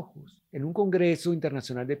mis ojos. En un congreso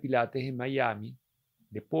internacional de Pilates en Miami,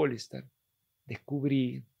 de Polestar,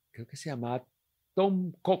 descubrí, creo que se llamaba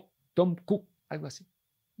Tom Cook, algo así.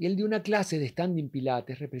 Y él dio una clase de standing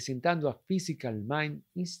Pilates representando a Physical Mind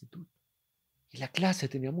Insitute. Y la clase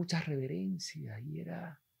tenía muchas reverencias y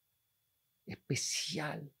era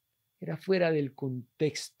especial. Era fuera del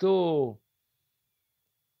contexto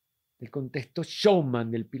showman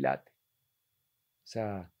del Pilates. O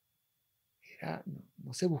sea,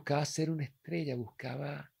 no se buscaba ser una estrella,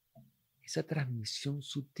 buscaba esa transmisión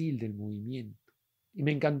sutil del movimiento. Y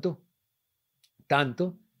me encantó.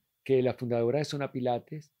 Tanto que la fundadora de Zona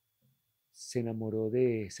Pilates se enamoró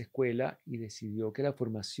de esa escuela y decidió que la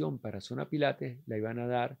formación para Zona Pilates la iban a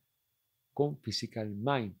dar con Physical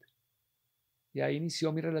Mind. Y ahí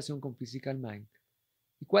inició mi relación con Physical Mind.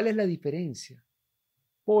 ¿Y cuál es la diferencia?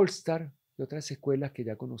 Polestar y otras escuelas que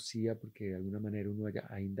ya conocía, porque de alguna manera uno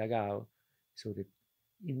ha indagado,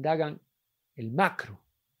 indagan el macro,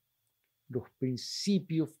 los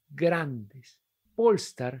principios grandes.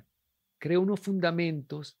 Polestar creó unos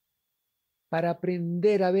fundamentos para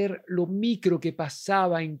aprender a ver lo micro que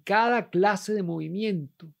pasaba en cada clase de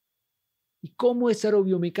movimiento y cómo es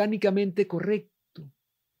aerobiomecánicamente correcto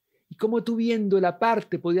y cómo tú viendo la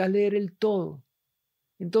parte podías leer el todo.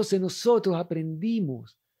 Entonces nosotros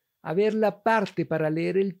aprendimos a ver la parte para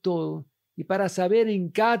leer el todo y para saber en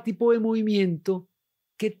cada tipo de movimiento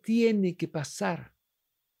qué tiene que pasar.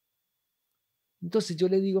 Entonces yo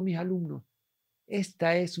le digo a mis alumnos,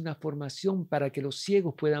 esta es una formación para que los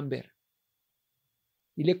ciegos puedan ver.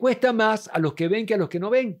 Y le cuesta más a los que ven que a los que no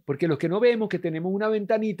ven, porque los que no vemos, que tenemos una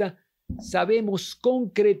ventanita, sabemos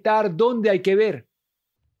concretar dónde hay que ver.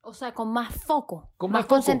 O sea, con más foco, con más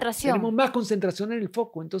concentración. Tenemos más concentración en el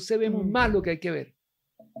foco, entonces vemos más lo que hay que ver.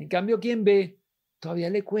 En cambio, quien ve, todavía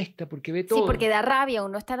le cuesta porque ve todo. Sí, porque da rabia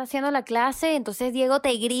uno estar haciendo la clase, entonces Diego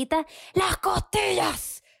te grita, ¡las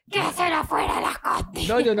costillas! ¿Qué hacen afuera las costillas?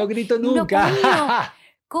 No, yo no grito nunca. No,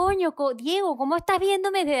 coño, Diego, ¿cómo estás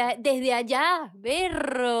viéndome desde allá?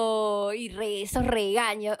 Berro. Y esos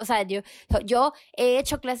regaños. O sea, yo he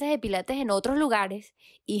hecho clases de pilates en otros lugares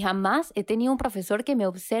y jamás he tenido un profesor que me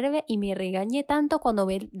observe y me regañe tanto cuando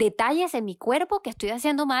ve detalles en mi cuerpo que estoy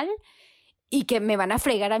haciendo mal y que me van a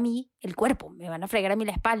fregar a mí el cuerpo, me van a fregar a mí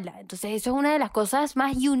la espalda. Entonces eso es una de las cosas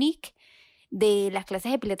más unique de las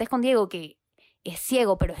clases de pilates con Diego, que es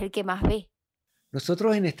ciego, pero es el que más ve.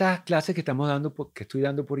 Nosotros en estas clases que estamos dando, que estoy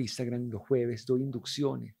dando por Instagram los jueves, doy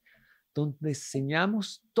inducciones, donde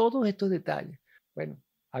enseñamos todos estos detalles. Bueno,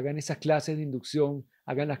 hagan esas clases de inducción,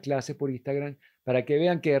 hagan las clases por Instagram, para que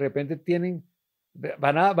vean que de repente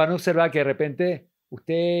van a observar que de repente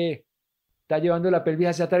usted está llevando la pelvis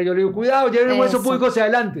hacia atrás y yo le digo, cuidado, lleven el hueso púbico hacia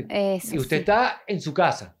adelante. Eso, y usted está en su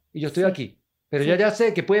casa y yo estoy aquí. Pero Sí. ya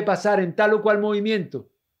sé que puede pasar en tal o cual movimiento.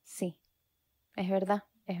 Sí, es verdad.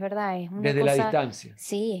 Es verdad, es una desde cosa, la distancia.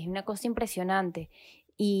 Sí, es una cosa impresionante.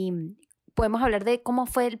 Y podemos hablar de cómo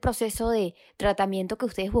fue el proceso de tratamiento que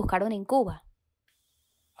ustedes buscaron en Cuba.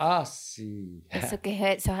 Ah, sí. Eso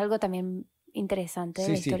es algo también interesante de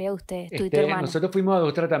la historia de ustedes, tú y tu hermana. Nosotros fuimos a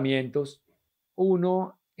 2 tratamientos.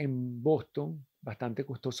 Uno en Boston, bastante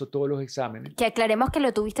costoso todos los exámenes. Que aclaremos que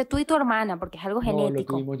lo tuviste tú y tu hermana, porque es algo genético. No, lo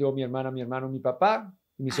tuvimos yo, mi hermana, mi hermano, mi papá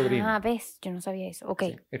y mi sobrino. Ah, ¿ves? Yo no sabía eso. Ok.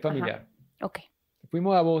 Sí, es familiar. Ajá. Ok.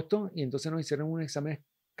 Fuimos a Boston y entonces nos hicieron unos exámenes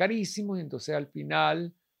carísimos y entonces al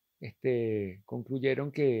final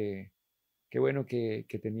concluyeron que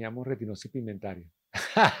teníamos retinosis pigmentaria.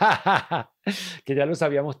 Que ya lo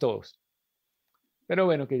sabíamos todos. Pero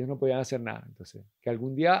bueno, que ellos no podían hacer nada. Entonces, que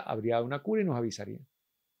algún día habría una cura y nos avisarían.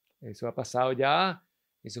 Eso ha pasado ya,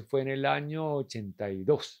 eso fue en el año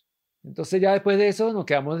 82. Entonces ya después de eso nos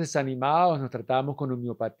quedamos desanimados, nos tratábamos con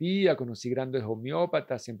homeopatía, conocí grandes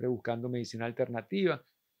homeópatas, siempre buscando medicina alternativa.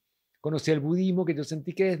 Conocí el budismo, que yo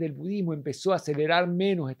sentí que desde el budismo empezó a acelerar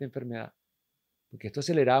menos esta enfermedad, porque esto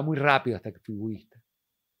aceleraba muy rápido hasta que fui budista,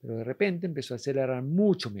 pero de repente empezó a acelerar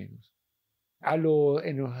mucho menos.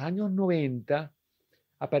 En los años 90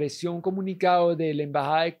 apareció un comunicado de la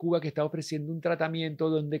Embajada de Cuba que estaba ofreciendo un tratamiento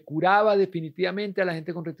donde curaba definitivamente a la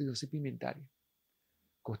gente con retinosis pigmentaria.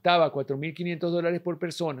 Costaba $4.500 por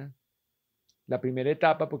persona, la primera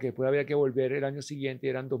etapa, porque después había que volver el año siguiente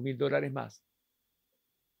y eran $2.000 más.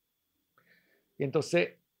 Y entonces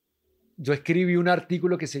yo escribí un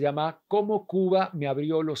artículo que se llama ¿Cómo Cuba me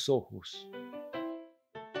abrió los ojos?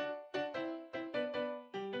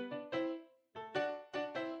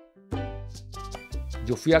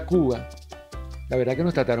 Yo fui a Cuba, la verdad que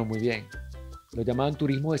nos trataron muy bien, lo llamaban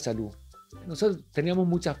turismo de salud. Nosotros teníamos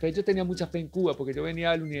mucha fe, yo tenía mucha fe en Cuba porque yo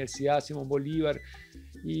venía de la Universidad Simón Bolívar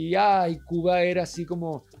y Cuba era así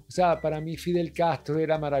como, o sea, para mí Fidel Castro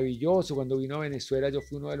era maravilloso. Cuando vino a Venezuela yo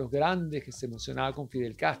fui uno de los grandes que se emocionaba con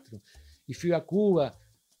Fidel Castro y fui a Cuba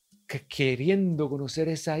queriendo conocer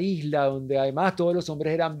esa isla donde además todos los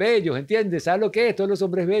hombres eran bellos, ¿entiendes? ¿Sabes lo que es? Todos los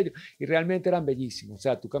hombres bellos y realmente eran bellísimos. O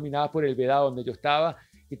sea, tú caminabas por el Vedado donde yo estaba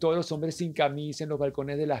y todos los hombres sin camisa en los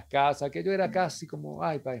balcones de las casas, aquello era casi como,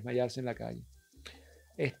 para desmayarse en la calle.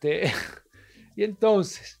 Y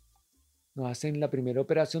entonces nos hacen la primera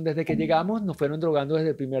operación. Desde que llegamos nos fueron drogando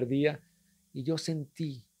desde el primer día y yo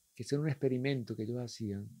sentí que ese era un experimento que ellos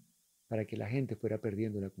hacían para que la gente fuera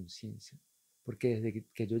perdiendo la conciencia. Porque desde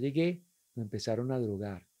que yo llegué nos empezaron a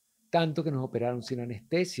drogar, tanto que nos operaron sin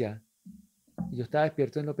anestesia y yo estaba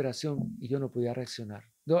despierto en la operación y yo no podía reaccionar.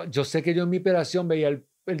 No, yo sé que yo en mi operación veía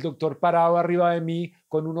el doctor parado arriba de mí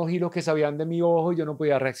con unos giros que sabían de mi ojo y yo no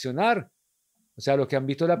podía reaccionar. O sea, los que han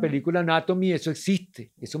visto la película Anatomy, eso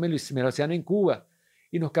existe, eso me lo hacían en Cuba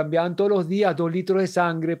y nos cambiaban todos los días 2 litros de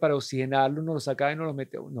sangre para oxigenarlo, nos lo sacaban y nos lo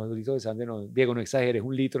metían, no, 2 litros de sangre, no, Diego, no exageres,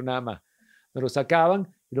 1 litro nada más. Nos lo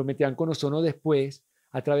sacaban y lo metían con ozono después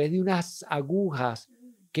a través de unas agujas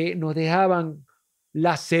que nos dejaban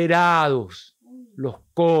lacerados los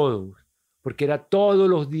codos, porque era todos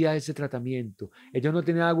los días ese tratamiento. Ellos no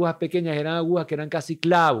tenían agujas pequeñas, eran agujas que eran casi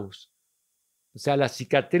clavos. O sea, las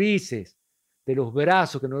cicatrices de los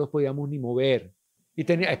brazos que no los podíamos ni mover. Y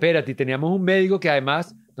teníamos un médico que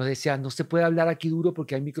además nos decía, no se puede hablar aquí duro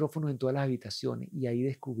porque hay micrófonos en todas las habitaciones. Y ahí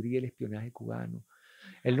descubrí el espionaje cubano.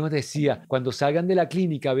 Él nos decía, cuando salgan de la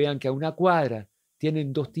clínica, vean que a una cuadra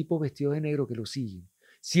tienen 2 tipos vestidos de negro que lo siguen.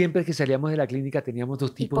 Siempre que salíamos de la clínica teníamos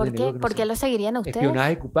 2 tipos de negro que nos ¿Por qué lo seguirían a ustedes?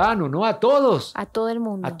 Espionaje cubano, ¿no? A todos. A todo el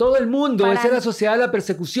mundo. A todo el mundo. Esa era la sociedad de la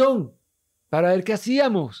persecución. Para ver qué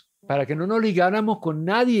hacíamos. Para que no nos ligáramos con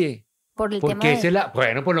nadie. Por el Porque tema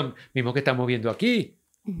bueno, por lo mismo que estamos viendo aquí.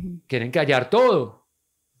 Uh-huh. Quieren callar todo.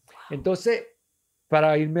 Entonces,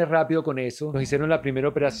 para irme rápido con eso, nos hicieron la primera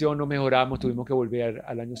operación, no mejoramos, tuvimos que volver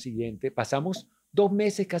al año siguiente. Pasamos 2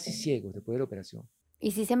 meses casi ciegos después de la operación.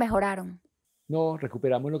 ¿Y si se mejoraron? No,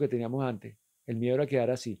 recuperamos lo que teníamos antes. El miedo era quedar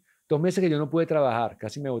así. 2 meses que yo no pude trabajar,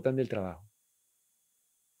 casi me botan del trabajo.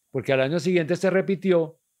 Porque al año siguiente se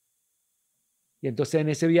repitió y entonces en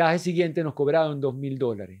ese viaje siguiente nos cobraron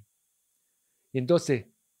 $2,000. Y entonces,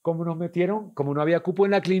 como nos metieron, como no había cupo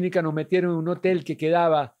en la clínica, nos metieron en un hotel que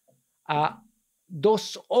quedaba a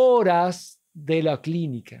 2 horas de la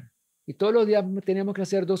clínica. Y todos los días teníamos que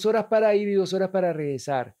hacer 2 horas para ir y 2 horas para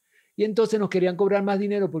regresar. Y entonces nos querían cobrar más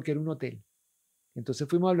dinero porque era un hotel. Entonces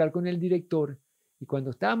fuimos a hablar con el director y cuando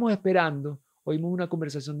estábamos esperando, oímos una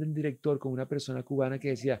conversación del director con una persona cubana que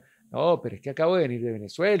decía, no, pero es que acabo de venir de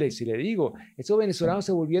Venezuela y si le digo, esos venezolanos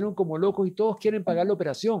se volvieron como locos y todos quieren pagar la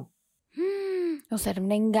operación. O sea, era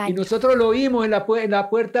un Y engaño. nosotros lo vimos en la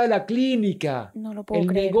puerta de la clínica, No lo puedo el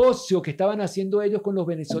creer. negocio que estaban haciendo ellos con los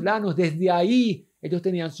venezolanos. Desde ahí ellos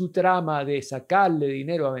tenían su trama de sacarle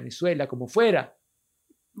dinero a Venezuela como fuera.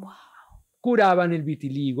 Wow. Curaban el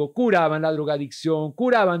vitiligo, curaban la drogadicción,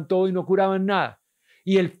 curaban todo y no curaban nada.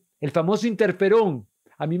 Y el famoso interferón,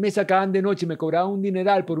 a mí me sacaban de noche y me cobraban un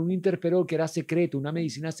dineral por un interferón que era secreto, una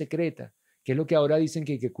medicina secreta, que es lo que ahora dicen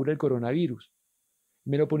que cura el coronavirus.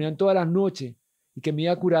 Me lo ponían todas las noches y que me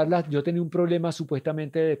iba a curarlas. Yo tenía un problema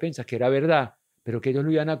supuestamente de defensa, que era verdad, pero que ellos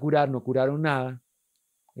lo iban a curar, no curaron nada.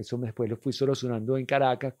 Eso después lo fui solucionando en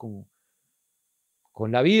Caracas con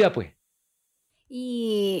la vida, pues.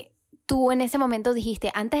 Y tú en ese momento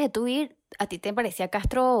dijiste, antes de tú ir, a ti te parecía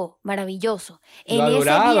Castro maravilloso. Lo En ese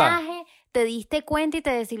adoraba. viaje te diste cuenta y te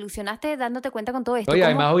desilusionaste dándote cuenta con todo esto. No, y ¿Cómo?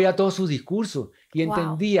 además oía todos sus discursos y Wow.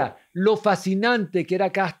 entendía lo fascinante que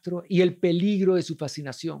era Castro y el peligro de su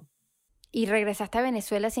fascinación. ¿Y regresaste a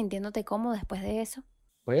Venezuela sintiéndote cómodo después de eso?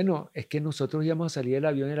 Bueno, es que nosotros íbamos a salir del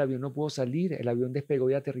avión, el avión no pudo salir, el avión despegó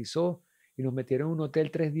y aterrizó y nos metieron en un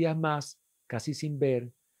hotel 3 días más, casi sin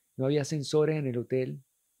ver, no había ascensores en el hotel.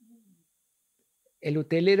 El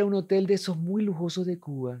hotel era un hotel de esos muy lujosos de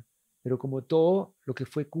Cuba, pero como todo lo que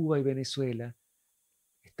fue Cuba y Venezuela,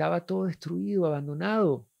 estaba todo destruido,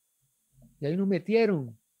 abandonado. Y ahí nos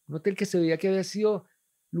metieron. Un hotel que se veía que había sido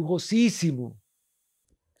lujosísimo.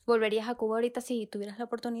 ¿Volverías a Cuba ahorita si tuvieras la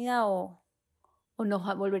oportunidad o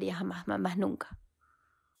no volverías jamás, más nunca?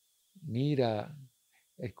 Mira,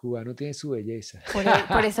 el cubano tiene su belleza.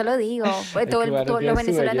 Por eso lo digo. Pues El cubano los tiene su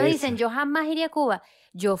venezolanos belleza. dicen, yo jamás iría a Cuba.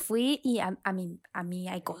 Yo fui y a mí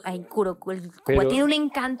Cuba Pero, tiene un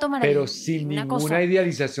encanto pero maravilloso. sin Una ninguna cosa.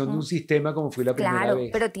 idealización de un sistema como fui la primera Claro, vez.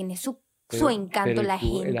 pero tiene su Pero encanto. La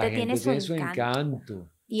gente tiene su encanto.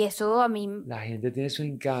 Y eso a mí, La gente tiene su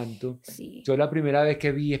encanto. sí, Yo la primera vez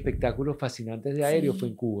que vi espectáculos fascinantes de aéreo fue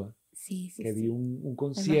en sí, Cuba, sí, que vi sí. un Me imagino.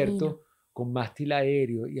 concierto con mástil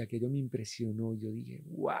aéreo y aquello me impresionó. Yo dije,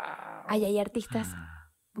 wow. Ahí hay artistas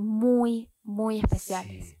muy, muy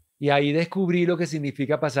especiales. Sí. Y ahí descubrí lo que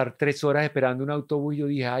significa pasar 3 horas esperando un autobús y yo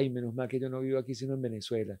dije, ay, menos mal que yo no vivo aquí sino en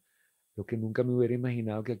Venezuela. Lo que nunca me hubiera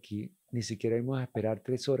imaginado que aquí ni siquiera íbamos a esperar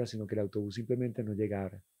 3 horas, sino que el autobús simplemente no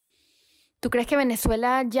llegara. ¿Tú crees que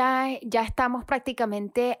Venezuela ya estamos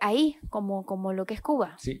prácticamente ahí, como lo que es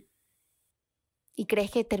Cuba? Sí, ¿Y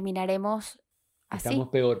crees que terminaremos así? estamos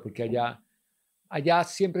peor porque allá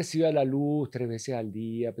siempre se iba a la luz 3 veces al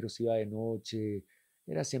día, pero se iba de noche,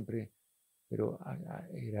 era siempre, pero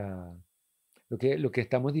era... Lo que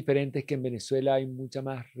estamos diferente es que en Venezuela hay mucha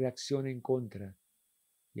más reacción en contra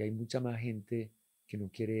y hay mucha más gente que no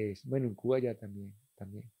quiere eso. Bueno, en Cuba ya también.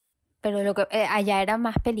 Pero allá era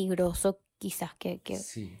más peligroso quizás que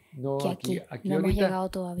Sí, no, aquí. aquí No hemos ahorita llegado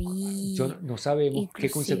todavía. no sabemos qué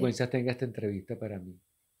Inclusive. consecuencias tenga esta entrevista para mí.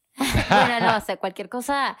 Bueno, no, o sea, cualquier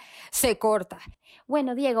cosa se corta.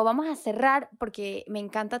 Bueno, Diego, vamos a cerrar porque me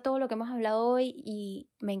encanta todo lo que hemos hablado hoy y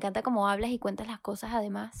me encanta cómo hablas y cuentas las cosas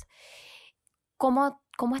además. ¿Cómo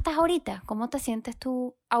estás ahorita? ¿Cómo te sientes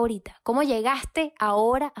tú ahorita? ¿Cómo llegaste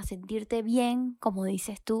ahora a sentirte bien, como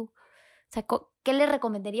dices tú? O sea, ¿qué le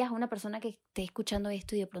recomendarías a una persona que esté escuchando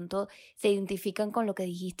esto y de pronto se identifican con lo que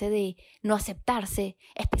dijiste de no aceptarse?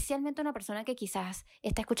 Especialmente una persona que quizás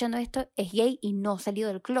está escuchando esto, es gay y no ha salido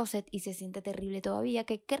del closet y se siente terrible todavía.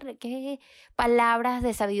 ¿Qué palabras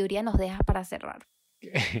de sabiduría nos dejas para cerrar?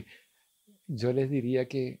 Yo les diría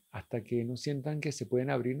que hasta que no sientan que se pueden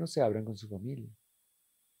abrir, no se abran con su familia.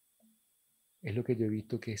 Es lo que yo he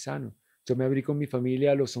visto que es sano. Yo me abrí con mi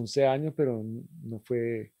familia a los 11 años, pero no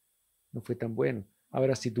fue tan bueno.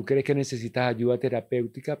 Ahora, si tú crees que necesitas ayuda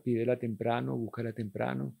terapéutica, pídela temprano, búscala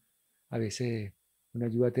temprano. A veces una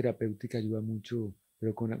ayuda terapéutica ayuda mucho,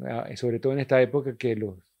 pero sobre todo en esta época que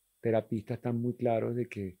los terapistas están muy claros de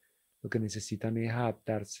que lo que necesitan es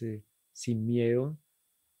adaptarse sin miedo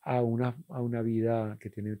a una vida que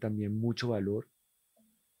tiene también mucho valor.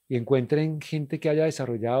 Y encuentren gente que haya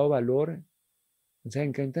desarrollado valor O sea,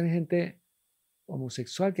 encuentran gente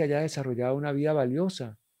homosexual que haya desarrollado una vida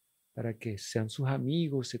valiosa para que sean sus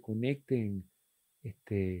amigos, se conecten,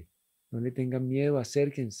 no le tengan miedo,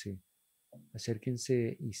 acérquense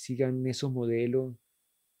y sigan esos modelos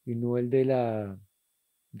y no el de la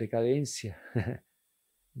decadencia,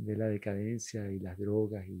 de la decadencia y las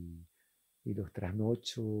drogas y los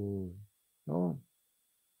trasnochos, ¿no?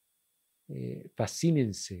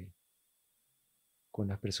 Fascínense con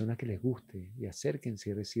las personas que les guste y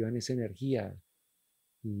acérquense y reciban esa energía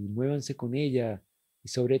y muévanse con ella y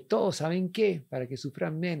sobre todo, ¿saben qué? Para que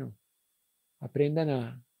sufran menos,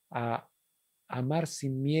 aprendan a amar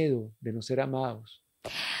sin miedo de no ser amados.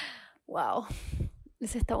 Wow,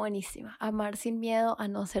 esa está buenísima. Amar sin miedo a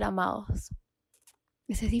no ser amados.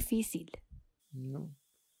 Eso es difícil. No,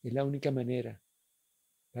 es la única manera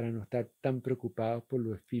para no estar tan preocupados por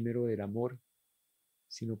lo efímero del amor,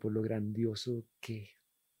 sino por lo grandioso que es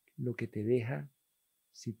lo que te deja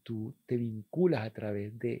si tú te vinculas a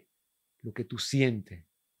través de lo que tú sientes,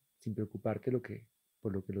 sin preocuparte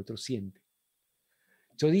por lo que el otro siente.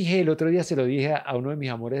 Yo dije el otro día, se lo dije a uno de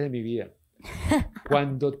mis amores de mi vida,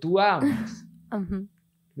 cuando tú amas,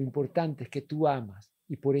 lo importante es que tú amas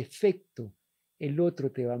y por efecto el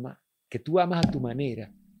otro te va a amar, que tú amas a tu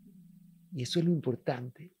manera. Y eso es lo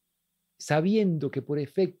importante, sabiendo que por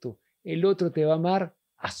efecto el otro te va a amar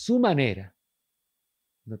a su manera.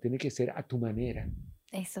 No tiene que ser a tu manera.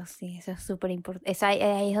 Eso sí, eso es súper importante.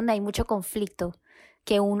 Ahí es donde hay mucho conflicto,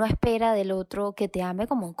 que uno espera del otro que te ame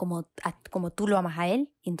como tú lo amas a él,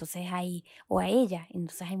 y entonces o a ella,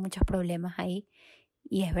 entonces hay muchos problemas ahí.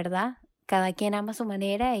 Y es verdad, cada quien ama a su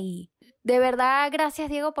manera y de verdad, gracias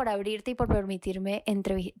Diego por abrirte y por permitirme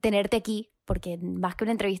tenerte aquí, porque más que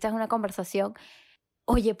una entrevista es una conversación.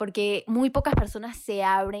 Oye, porque muy pocas personas se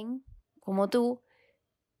abren como tú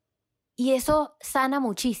y eso sana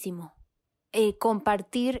muchísimo.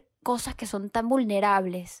 Compartir cosas que son tan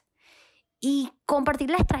vulnerables y compartir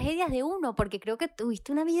las tragedias de uno, porque creo que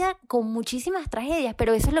tuviste una vida con muchísimas tragedias,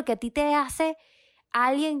 pero eso es lo que a ti te hace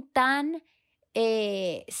alguien tan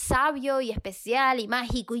sabio y especial y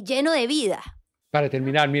mágico y lleno de vida. Para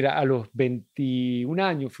terminar, mira, a los 21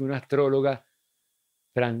 años fui una astróloga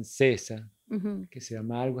francesa que se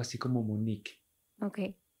llama algo así como Monique.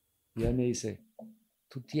 Okay. Y ella me dice,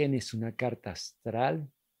 tú tienes una carta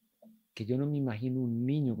astral que yo no me imagino un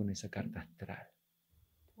niño con esa carta astral.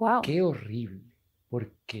 Wow. Qué horrible,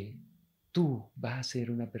 porque tú vas a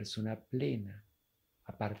ser una persona plena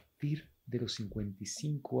a partir de los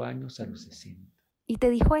 55 años a los 60. ¿Y te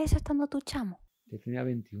dijo eso estando tu chamo? Yo tenía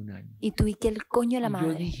 21 años. ¿Y tú y qué el coño de la madre?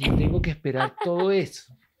 Yo dije, tengo que esperar todo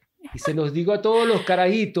eso. Y se los digo a todos los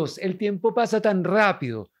carajitos, el tiempo pasa tan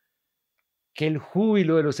rápido que el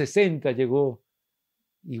júbilo de los 60 llegó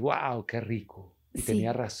y wow, qué rico. Y sí,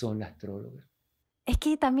 tenía razón la astróloga. Es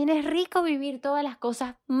que también es rico vivir todas las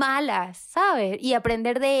cosas malas, ¿sabes? Y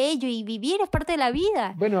aprender de ello y vivir es parte de la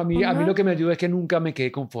vida. Bueno, a mí lo que me ayuda es que nunca me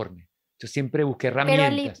quedé conforme. Yo siempre busqué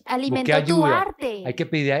herramientas, alimentó busqué ayuda. Tu arte. Hay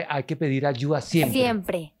que pedir ayuda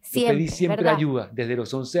siempre. Yo pedí siempre ¿verdad? Ayuda, desde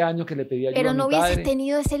los 11 años que le pedí ayuda Pero a mi no padre. hubieses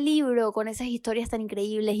tenido ese libro con esas historias tan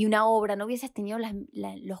increíbles y una obra, no hubieses tenido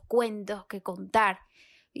los cuentos que contar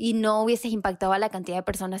y no hubieses impactado a la cantidad de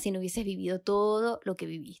personas si no hubieses vivido todo lo que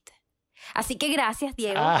viviste. Así que gracias,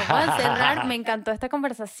 Diego. Vamos a cerrar. Me encantó esta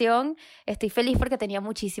conversación. Estoy feliz porque tenía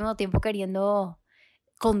muchísimo tiempo queriendo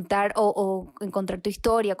contar o encontrar tu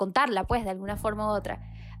historia, contarla pues de alguna forma u otra.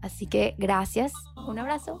 Así que gracias. Un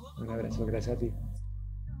abrazo. Un abrazo, gracias a ti.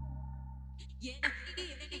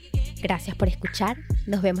 Gracias por escuchar.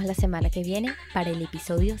 Nos vemos la semana que viene para el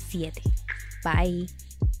episodio 7. Bye.